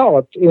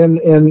developed in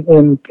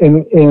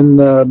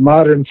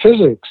modern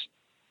physics.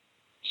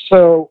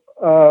 So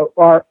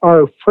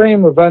our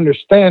frame of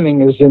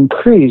understanding is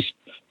increased,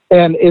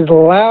 and it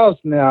allows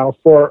now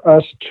for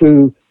us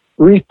to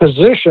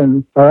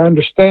reposition our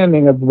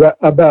understanding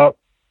about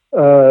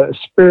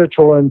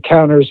spiritual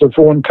encounters of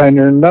one kind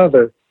or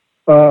another.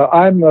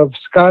 I'm of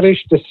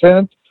Scottish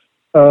descent.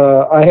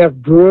 I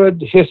have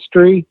Druid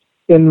history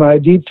in my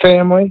deep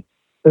family,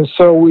 and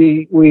so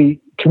we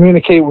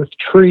communicate with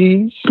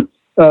trees.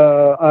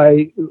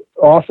 I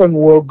often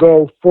will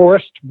go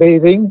forest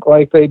bathing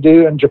like they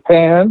do in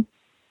Japan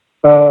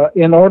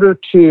in order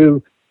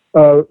to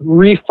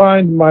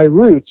refine my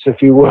roots,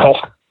 if you will.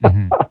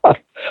 Mm-hmm.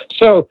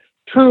 So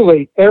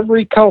truly,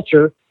 every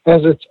culture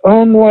has its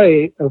own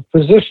way of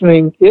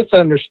positioning its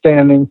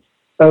understanding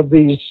of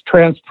these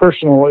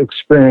transpersonal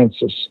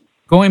experiences.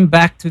 Going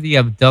back to the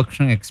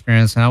abduction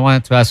experience, and I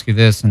wanted to ask you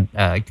this, and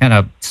I kind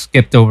of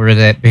skipped over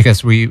that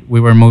because we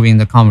were moving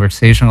the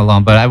conversation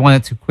along, but I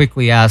wanted to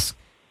quickly ask,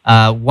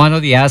 one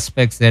of the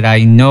aspects that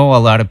I know a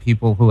lot of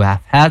people who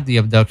have had the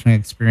abduction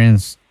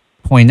experience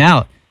point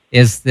out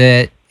is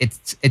that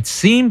it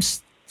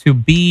seems to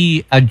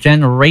be a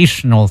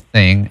generational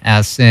thing,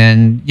 as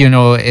in,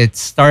 it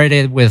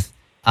started with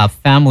a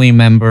family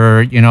member,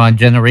 a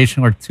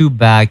generation or two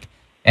back,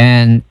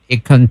 and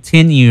it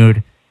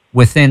continued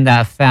within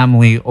that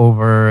family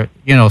over,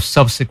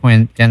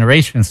 subsequent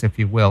generations, if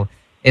you will.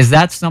 Is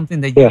that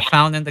something that you Yes.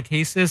 found in the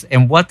cases?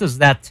 And what does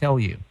that tell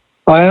you?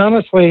 I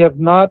honestly have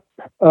not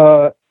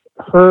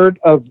heard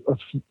of a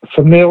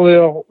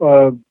familial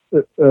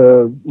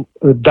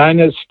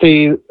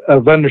dynasty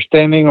of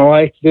understanding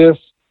like this.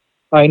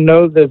 I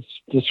know that's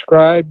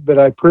described, but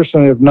I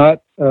personally have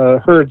not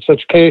heard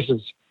such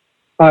cases.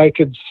 I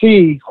could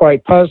see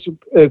quite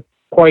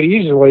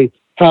easily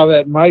how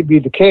that might be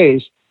the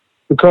case,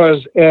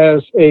 because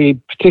as a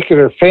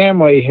particular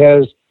family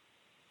has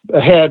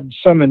had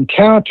some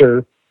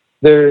encounter,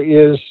 there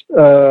is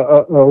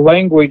a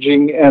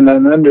languaging and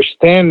an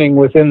understanding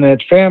within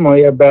that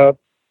family about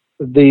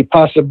the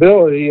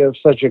possibility of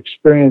such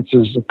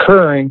experiences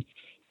occurring.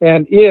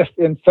 And if,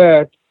 in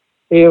fact,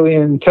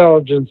 alien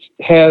intelligence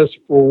has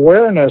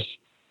awareness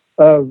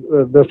of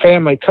the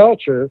family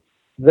culture,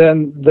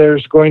 then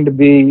there's going to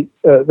be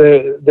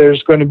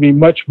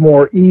much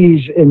more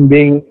ease in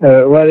being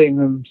letting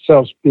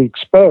themselves be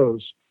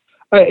exposed.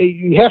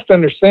 You have to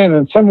understand,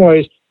 in some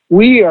ways,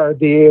 we are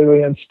the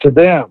aliens to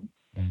them.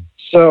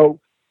 So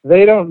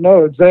they don't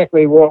know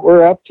exactly what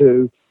we're up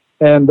to,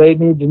 and they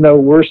need to know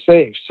we're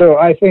safe. So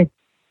I think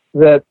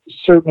that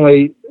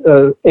certainly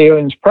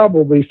aliens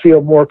probably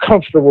feel more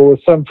comfortable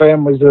with some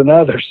families than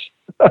others.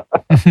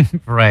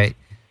 Right.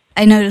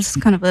 I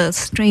noticed kind of a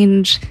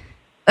strange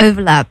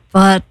overlap,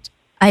 but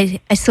I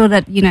saw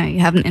that, you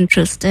have an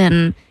interest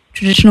in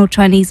traditional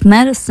Chinese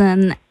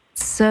medicine.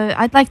 So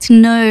I'd like to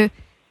know,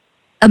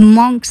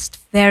 amongst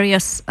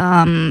various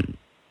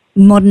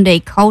modern day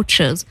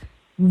cultures,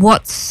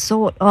 what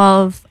sort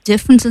of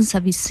differences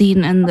have you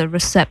seen in the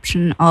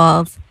reception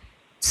of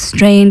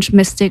strange,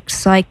 mystic,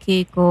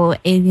 psychic, or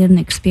alien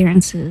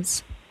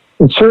experiences?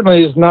 It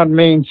certainly is not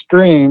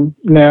mainstream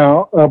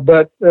now,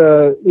 but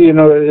as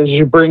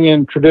you bring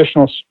in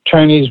traditional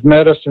Chinese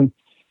medicine,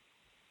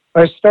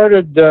 I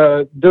started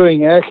doing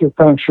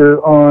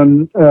acupuncture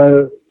on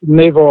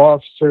naval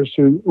officers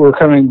who were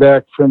coming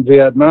back from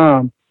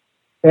Vietnam,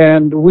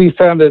 and we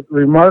found it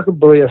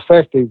remarkably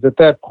effective. At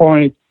that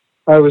point,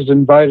 I was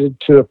invited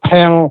to a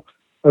panel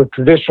of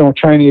traditional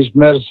Chinese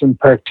medicine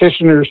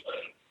practitioners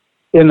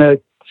in a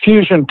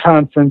fusion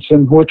conference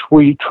in which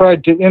we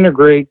tried to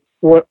integrate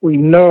what we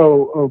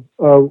know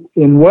of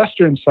in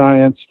Western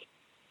science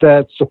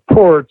that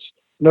supports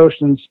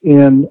notions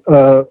in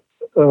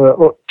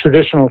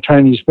traditional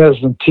Chinese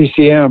medicine,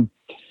 TCM.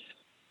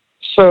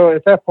 So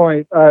at that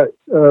point,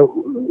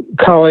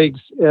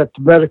 colleagues at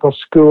the medical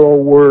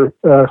school were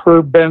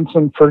Herb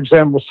Benson, for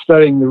example,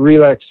 studying the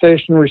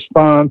relaxation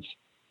response.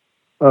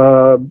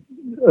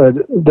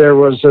 There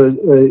was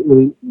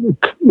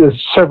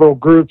several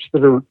groups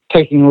that are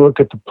taking a look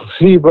at the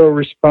placebo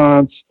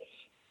response.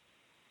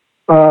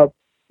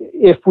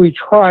 If we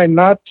try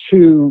not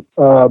to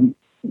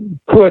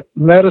put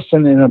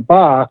medicine in a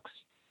box,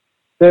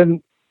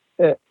 then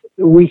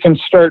we can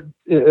start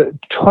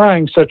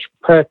trying such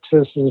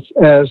practices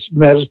as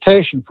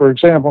meditation. For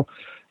example,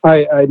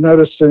 I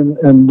noticed in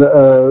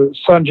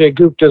Sanjay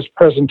Gupta's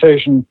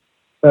presentation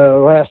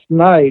last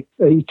night,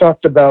 he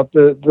talked about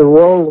the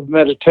role of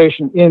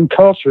meditation in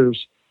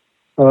cultures.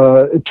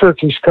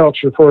 Turkish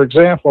culture, for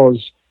example,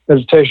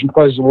 meditation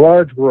plays a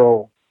large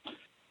role.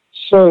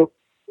 So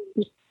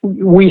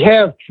we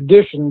have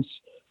traditions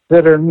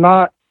that are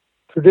not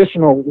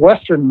traditional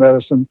Western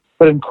medicine,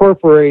 but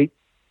incorporate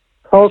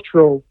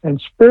cultural and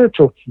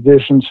spiritual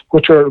traditions,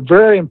 which are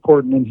very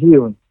important in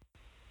healing.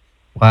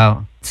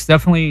 Wow. It's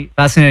definitely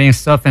fascinating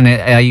stuff. And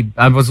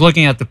I was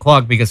looking at the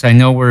clock because I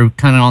know we're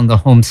kind of on the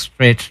home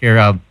stretch here,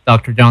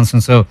 Dr.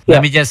 Johnson. So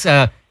let me just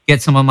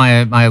get some of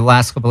my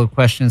last couple of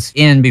questions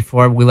in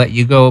before we let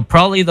you go.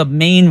 Probably the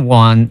main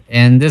one,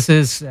 and this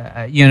is,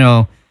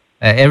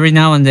 every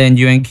now and then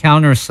you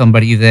encounter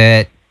somebody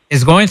that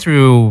is going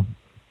through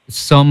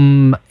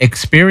some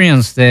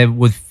experience that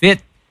would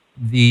fit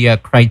the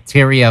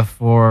criteria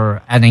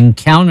for an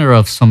encounter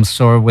of some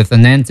sort with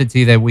an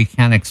entity that we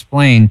can't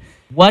explain.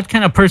 What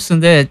kind of person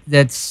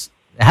that's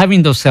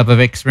having those type of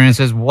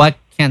experiences, what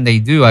can they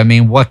do? I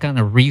mean, what kind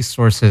of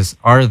resources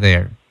are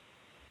there?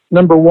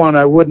 Number one,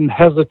 I wouldn't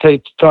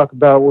hesitate to talk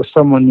about with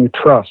someone you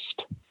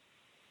trust.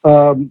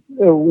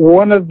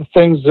 One of the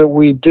things that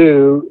we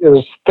do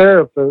as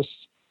therapists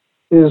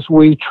is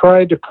we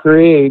try to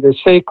create a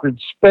sacred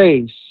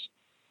space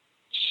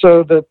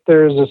so that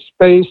there's a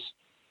space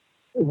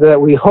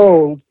that we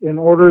hold in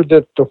order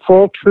that the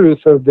full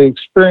truth of the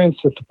experience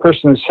that the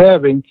person is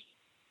having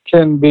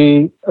can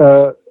be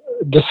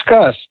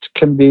discussed,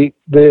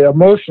 the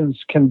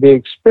emotions can be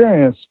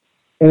experienced.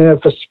 And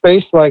if a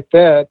space like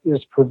that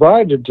is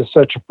provided to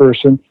such a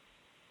person,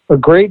 a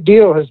great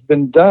deal has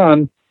been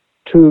done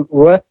to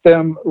let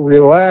them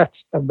relax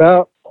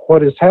about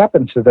what has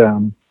happened to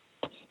them.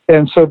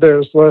 And so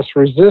there's less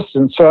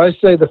resistance. So I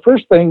say the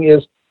first thing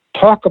is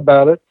talk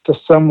about it to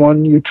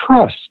someone you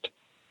trust.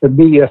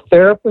 Be a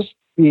therapist,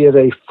 be it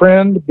a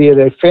friend, be it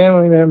a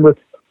family member,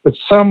 but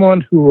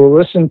someone who will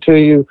listen to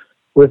you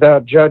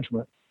without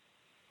judgment.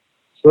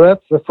 So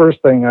that's the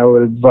first thing I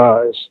would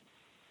advise.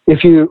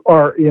 If you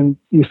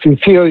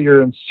feel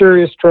you're in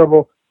serious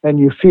trouble and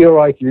you feel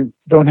like you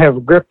don't have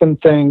a grip on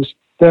things,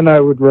 then I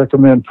would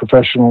recommend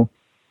professional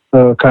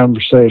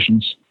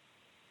conversations.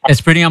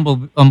 It's pretty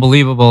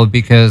unbelievable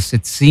because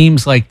it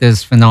seems like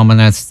this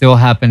phenomenon is still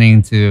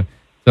happening to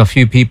a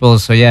few people.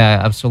 So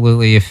yeah,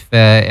 absolutely. If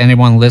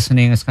anyone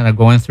listening is kind of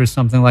going through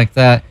something like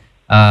that,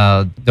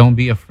 don't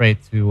be afraid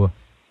to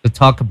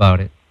talk about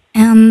it.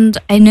 And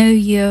I know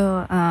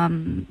you're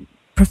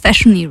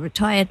professionally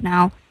retired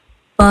now,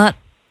 but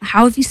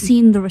how have you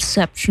seen the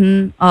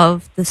reception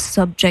of the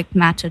subject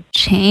matter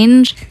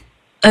change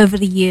over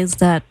the years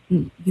that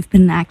you've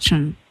been in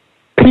action?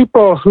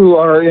 People who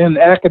are in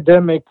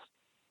academic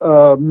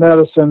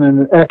medicine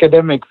and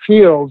academic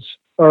fields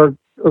are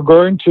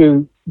going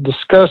to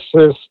discuss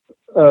this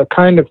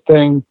kind of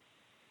thing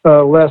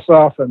less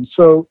often.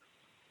 So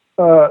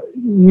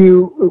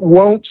you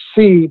won't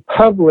see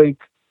public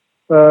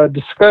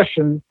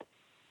discussion,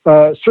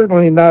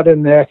 certainly not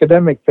in the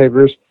academic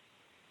papers,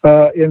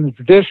 in the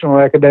traditional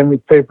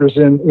academic papers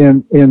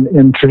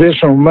in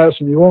traditional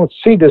medicine. You won't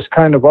see this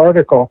kind of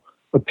article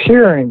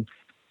appearing.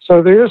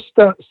 So there is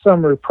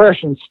some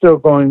repression still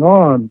going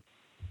on.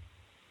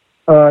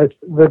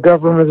 The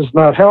government is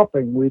not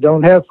helping. We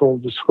don't have full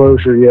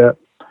disclosure yet.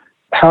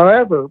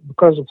 However,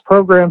 because of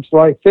programs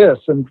like this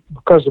and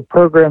because of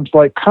programs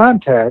like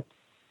Contact,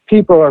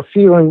 people are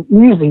feeling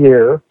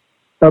easier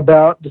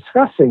about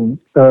discussing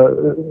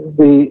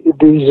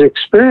these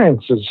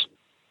experiences.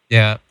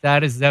 Yeah,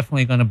 that is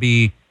definitely going to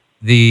be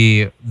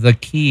the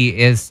key,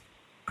 is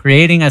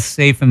creating a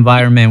safe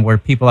environment where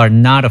people are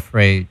not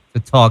afraid to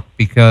talk,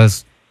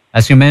 because,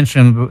 as you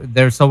mentioned,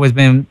 there's always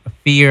been a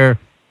fear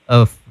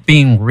of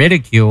being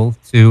ridiculed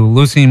to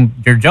losing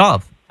your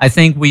job. I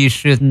think we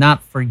should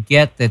not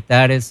forget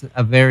that is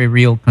a very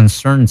real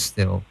concern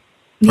still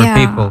for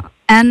people.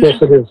 And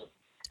Yes, it is.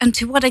 And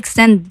to what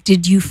extent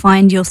did you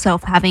find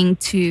yourself having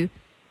to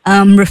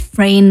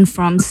refrain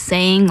from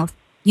saying or,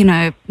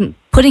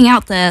 putting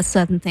out there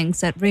certain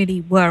things that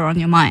really were on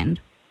your mind?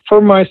 For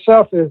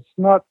myself, it's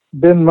not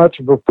been much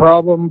of a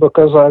problem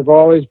because I've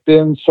always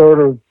been sort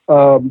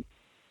of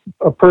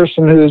a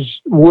person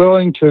who's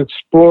willing to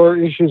explore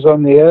issues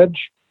on the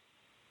edge.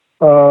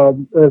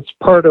 It's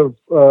part of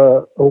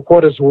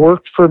what has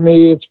worked for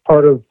me. It's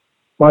part of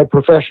my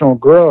professional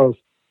growth.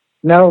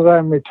 Now that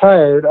I'm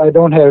retired, I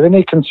don't have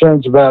any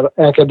concerns about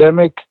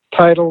academic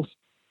titles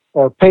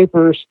or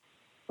papers.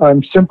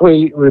 I'm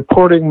simply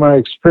reporting my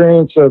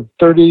experience of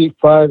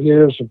 35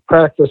 years of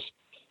practice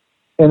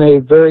in a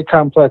very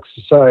complex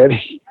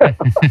society.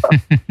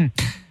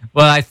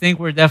 Well, I think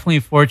we're definitely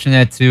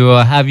fortunate to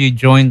have you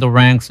join the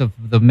ranks of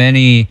the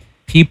many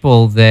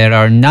people that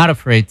are not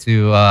afraid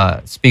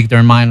to speak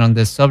their mind on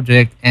this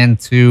subject, and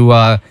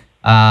to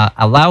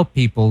allow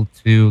people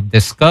to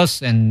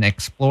discuss and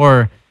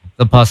explore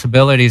the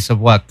possibilities of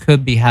what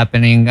could be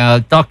happening.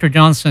 Dr.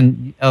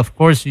 Johnson, of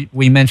course,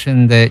 we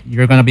mentioned that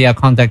you're going to be at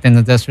Contact in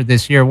the Desert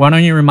this year. Why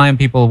don't you remind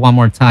people one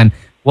more time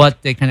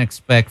what they can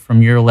expect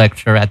from your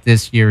lecture at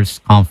this year's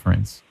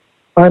conference?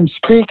 I'm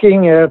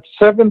speaking at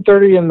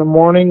 7:30 in the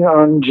morning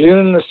on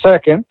June the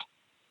 2nd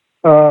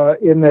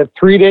in that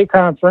 3-day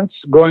conference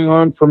going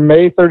on from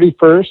May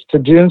 31st to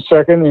June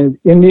 2nd in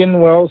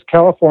Indian Wells,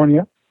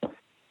 California.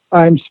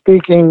 I'm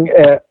speaking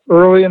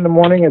early in the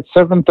morning at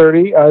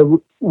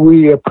 7:30.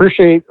 We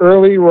appreciate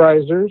early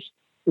risers.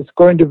 It's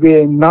going to be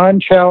a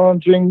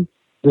non-challenging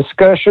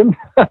discussion,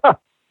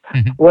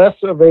 less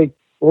of a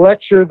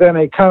lecture than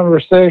a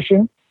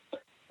conversation.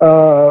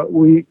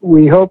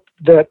 We hope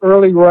that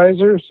early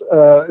risers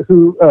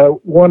who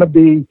want to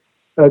be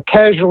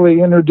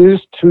casually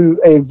introduced to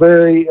a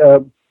very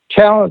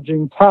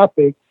challenging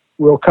topic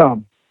will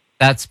come.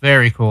 That's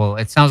very cool.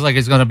 It sounds like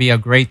it's going to be a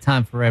great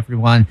time for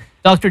everyone.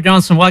 Dr.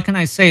 Johnson, what can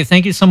I say?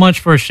 Thank you so much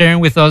for sharing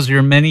with us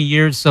your many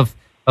years of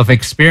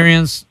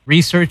experience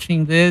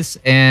researching this.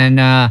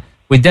 And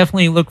we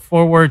definitely look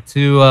forward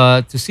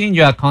to seeing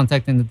you at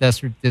Contact in the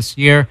Desert this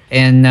year.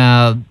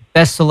 And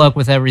best of luck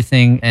with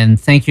everything. And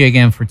thank you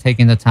again for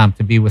taking the time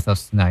to be with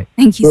us tonight.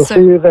 Thank you We'll so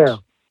see you much. there.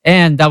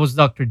 And that was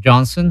Dr.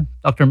 Johnson,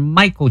 Dr.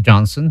 Michael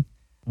Johnson.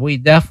 We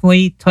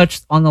definitely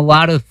touched on a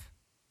lot of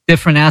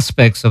different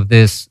aspects of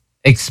this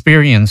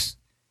experience.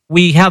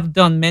 We have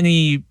done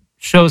many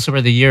shows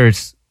over the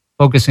years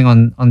focusing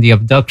on the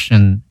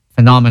abduction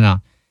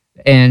phenomena.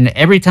 And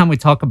every time we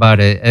talk about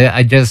it,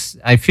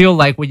 I feel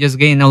like we just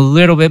gain a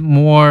little bit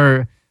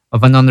more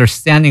of an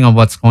understanding of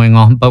what's going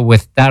on. But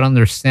with that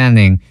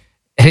understanding,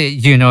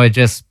 it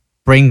just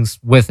brings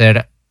with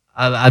it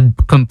a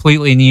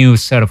completely new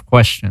set of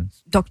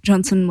questions. Dr.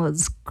 Johnson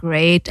was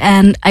great,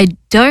 and I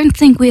don't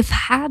think we've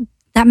had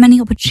that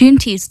many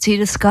opportunities to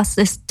discuss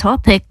this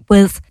topic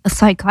with a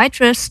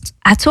psychiatrist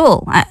at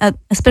all,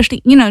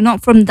 especially,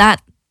 not from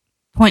that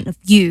point of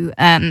view.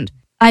 And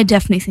I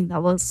definitely think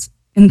that was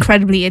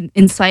incredibly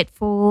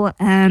insightful,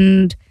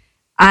 and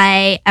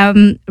I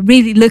am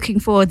really looking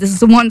forward. This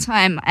is the one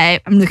time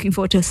I'm looking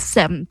forward to a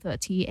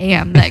 7:30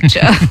 a.m.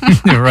 lecture.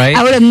 Right?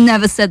 I would have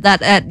never said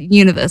that at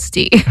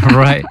university.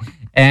 Right.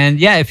 And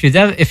yeah, if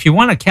you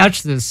want to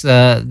catch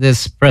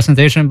this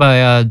presentation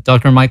by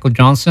Dr. Michael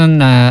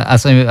Johnson,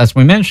 as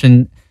we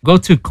mentioned, Go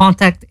to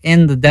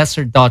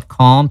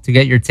contactinthedesert.com to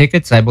get your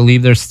tickets. I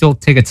believe there's still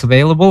tickets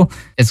available.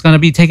 It's going to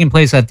be taking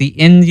place at the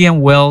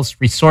Indian Wells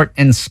Resort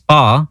and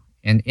Spa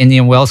in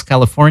Indian Wells,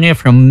 California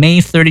from May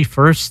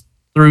 31st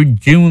through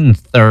June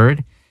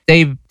 3rd.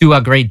 They do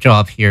a great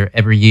job here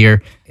every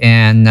year,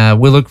 and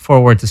we look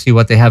forward to see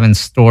what they have in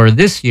store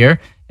this year.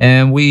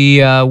 And we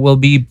will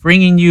be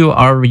bringing you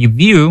our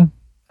review,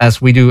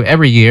 as we do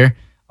every year,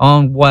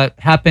 on what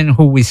happened,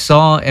 who we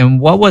saw, and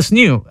what was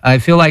new. I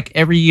feel like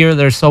every year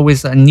there's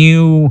always a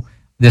new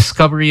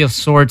discovery of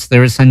sorts.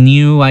 There is a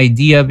new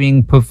idea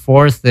being put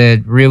forth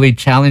that really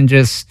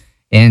challenges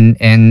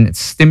and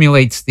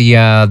stimulates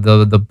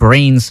the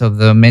brains of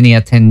the many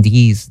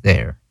attendees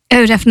there.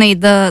 Oh, definitely.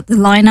 The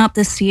lineup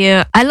this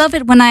year. I love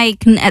it when I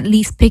can at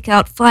least pick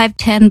out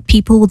 5-10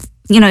 people,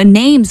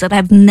 names that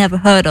I've never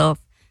heard of,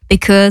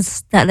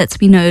 because that lets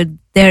me know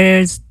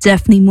there's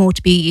definitely more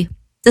to be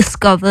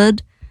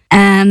discovered.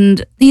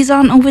 And these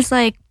aren't always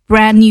like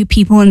brand new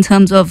people in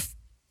terms of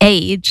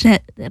age.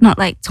 They're not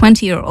like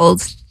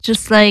 20-year-olds.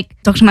 Just like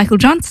Dr. Michael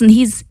Johnson,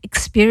 he's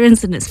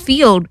experienced in his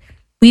field.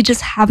 We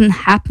just haven't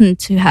happened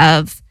to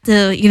have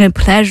the,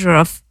 pleasure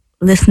of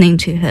listening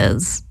to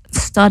his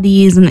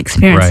studies and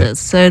experiences. Right.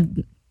 So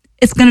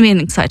it's going to be an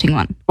exciting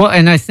one. Well,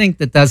 and I think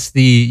that's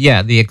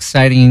the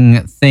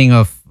exciting thing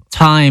of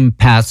time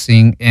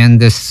passing and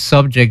this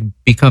subject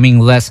becoming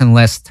less and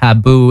less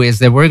taboo, is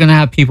that we're going to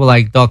have people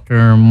like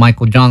Dr.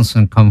 Michael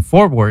Johnson come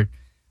forward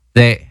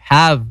that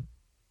have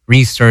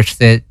researched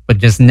it, but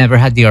just never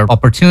had the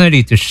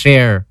opportunity to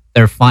share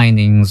their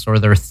findings or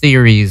their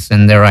theories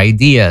and their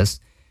ideas.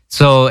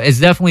 So it's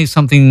definitely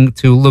something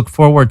to look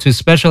forward to,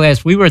 especially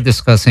as we were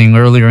discussing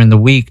earlier in the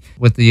week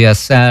with the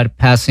sad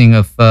passing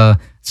of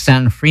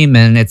Stanton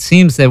Friedman. It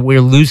seems that we're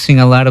losing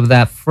a lot of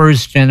that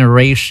first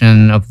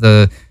generation of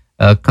the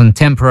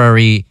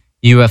contemporary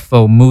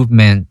UFO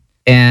movement.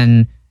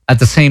 And at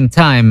the same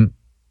time,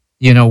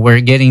 we're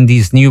getting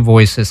these new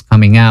voices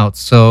coming out.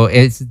 So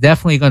it's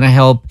definitely going to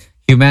help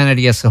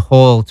humanity as a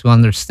whole to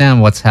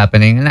understand what's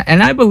happening.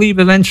 And I believe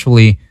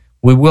eventually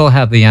we will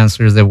have the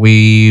answers that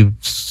we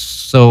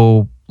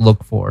so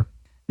look for.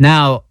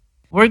 Now,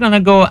 we're going to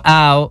go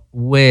out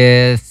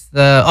with,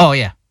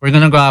 we're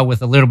going to go out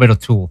with a little bit of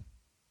Tool.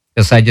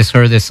 Because I just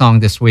heard this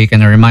song this week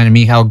and it reminded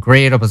me how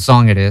great of a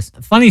song it is.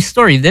 Funny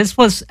story,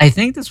 I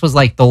think this was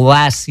like the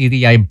last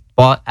CD I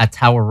bought at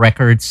Tower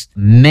Records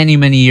many,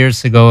 many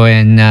years ago.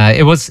 And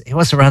it was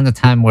around the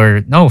time where,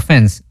 no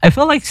offense, I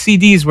felt like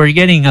CDs were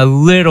getting a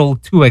little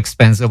too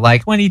expensive,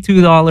 like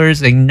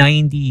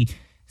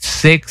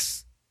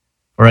 $22.96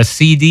 for a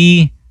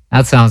CD.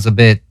 That sounds a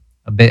bit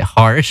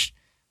harsh.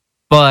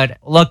 But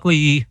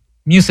luckily,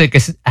 music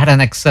is at an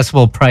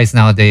accessible price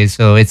nowadays,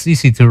 so it's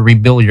easy to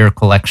rebuild your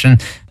collection.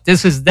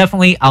 This is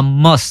definitely a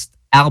must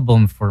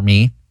album for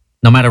me.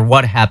 No matter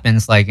what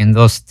happens, like in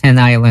those 10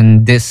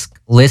 Island disc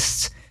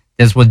lists,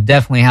 this would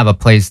definitely have a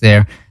place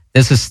there.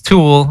 This is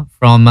Tool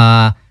from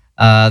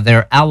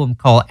their album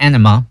called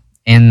Anima,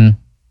 and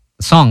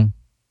the song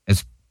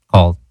is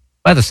called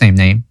by the same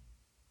name,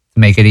 to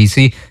make it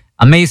easy.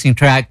 Amazing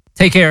track.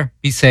 Take care.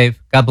 Be safe.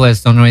 God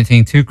bless. Don't do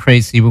anything too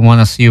crazy. We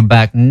want to see you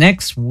back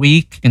next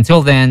week.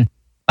 Until then,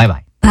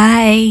 bye-bye.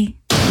 Bye.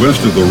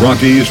 West of the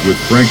Rockies with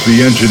Frank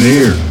the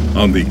Engineer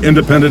on the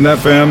Independent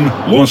FM,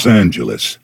 Los Angeles.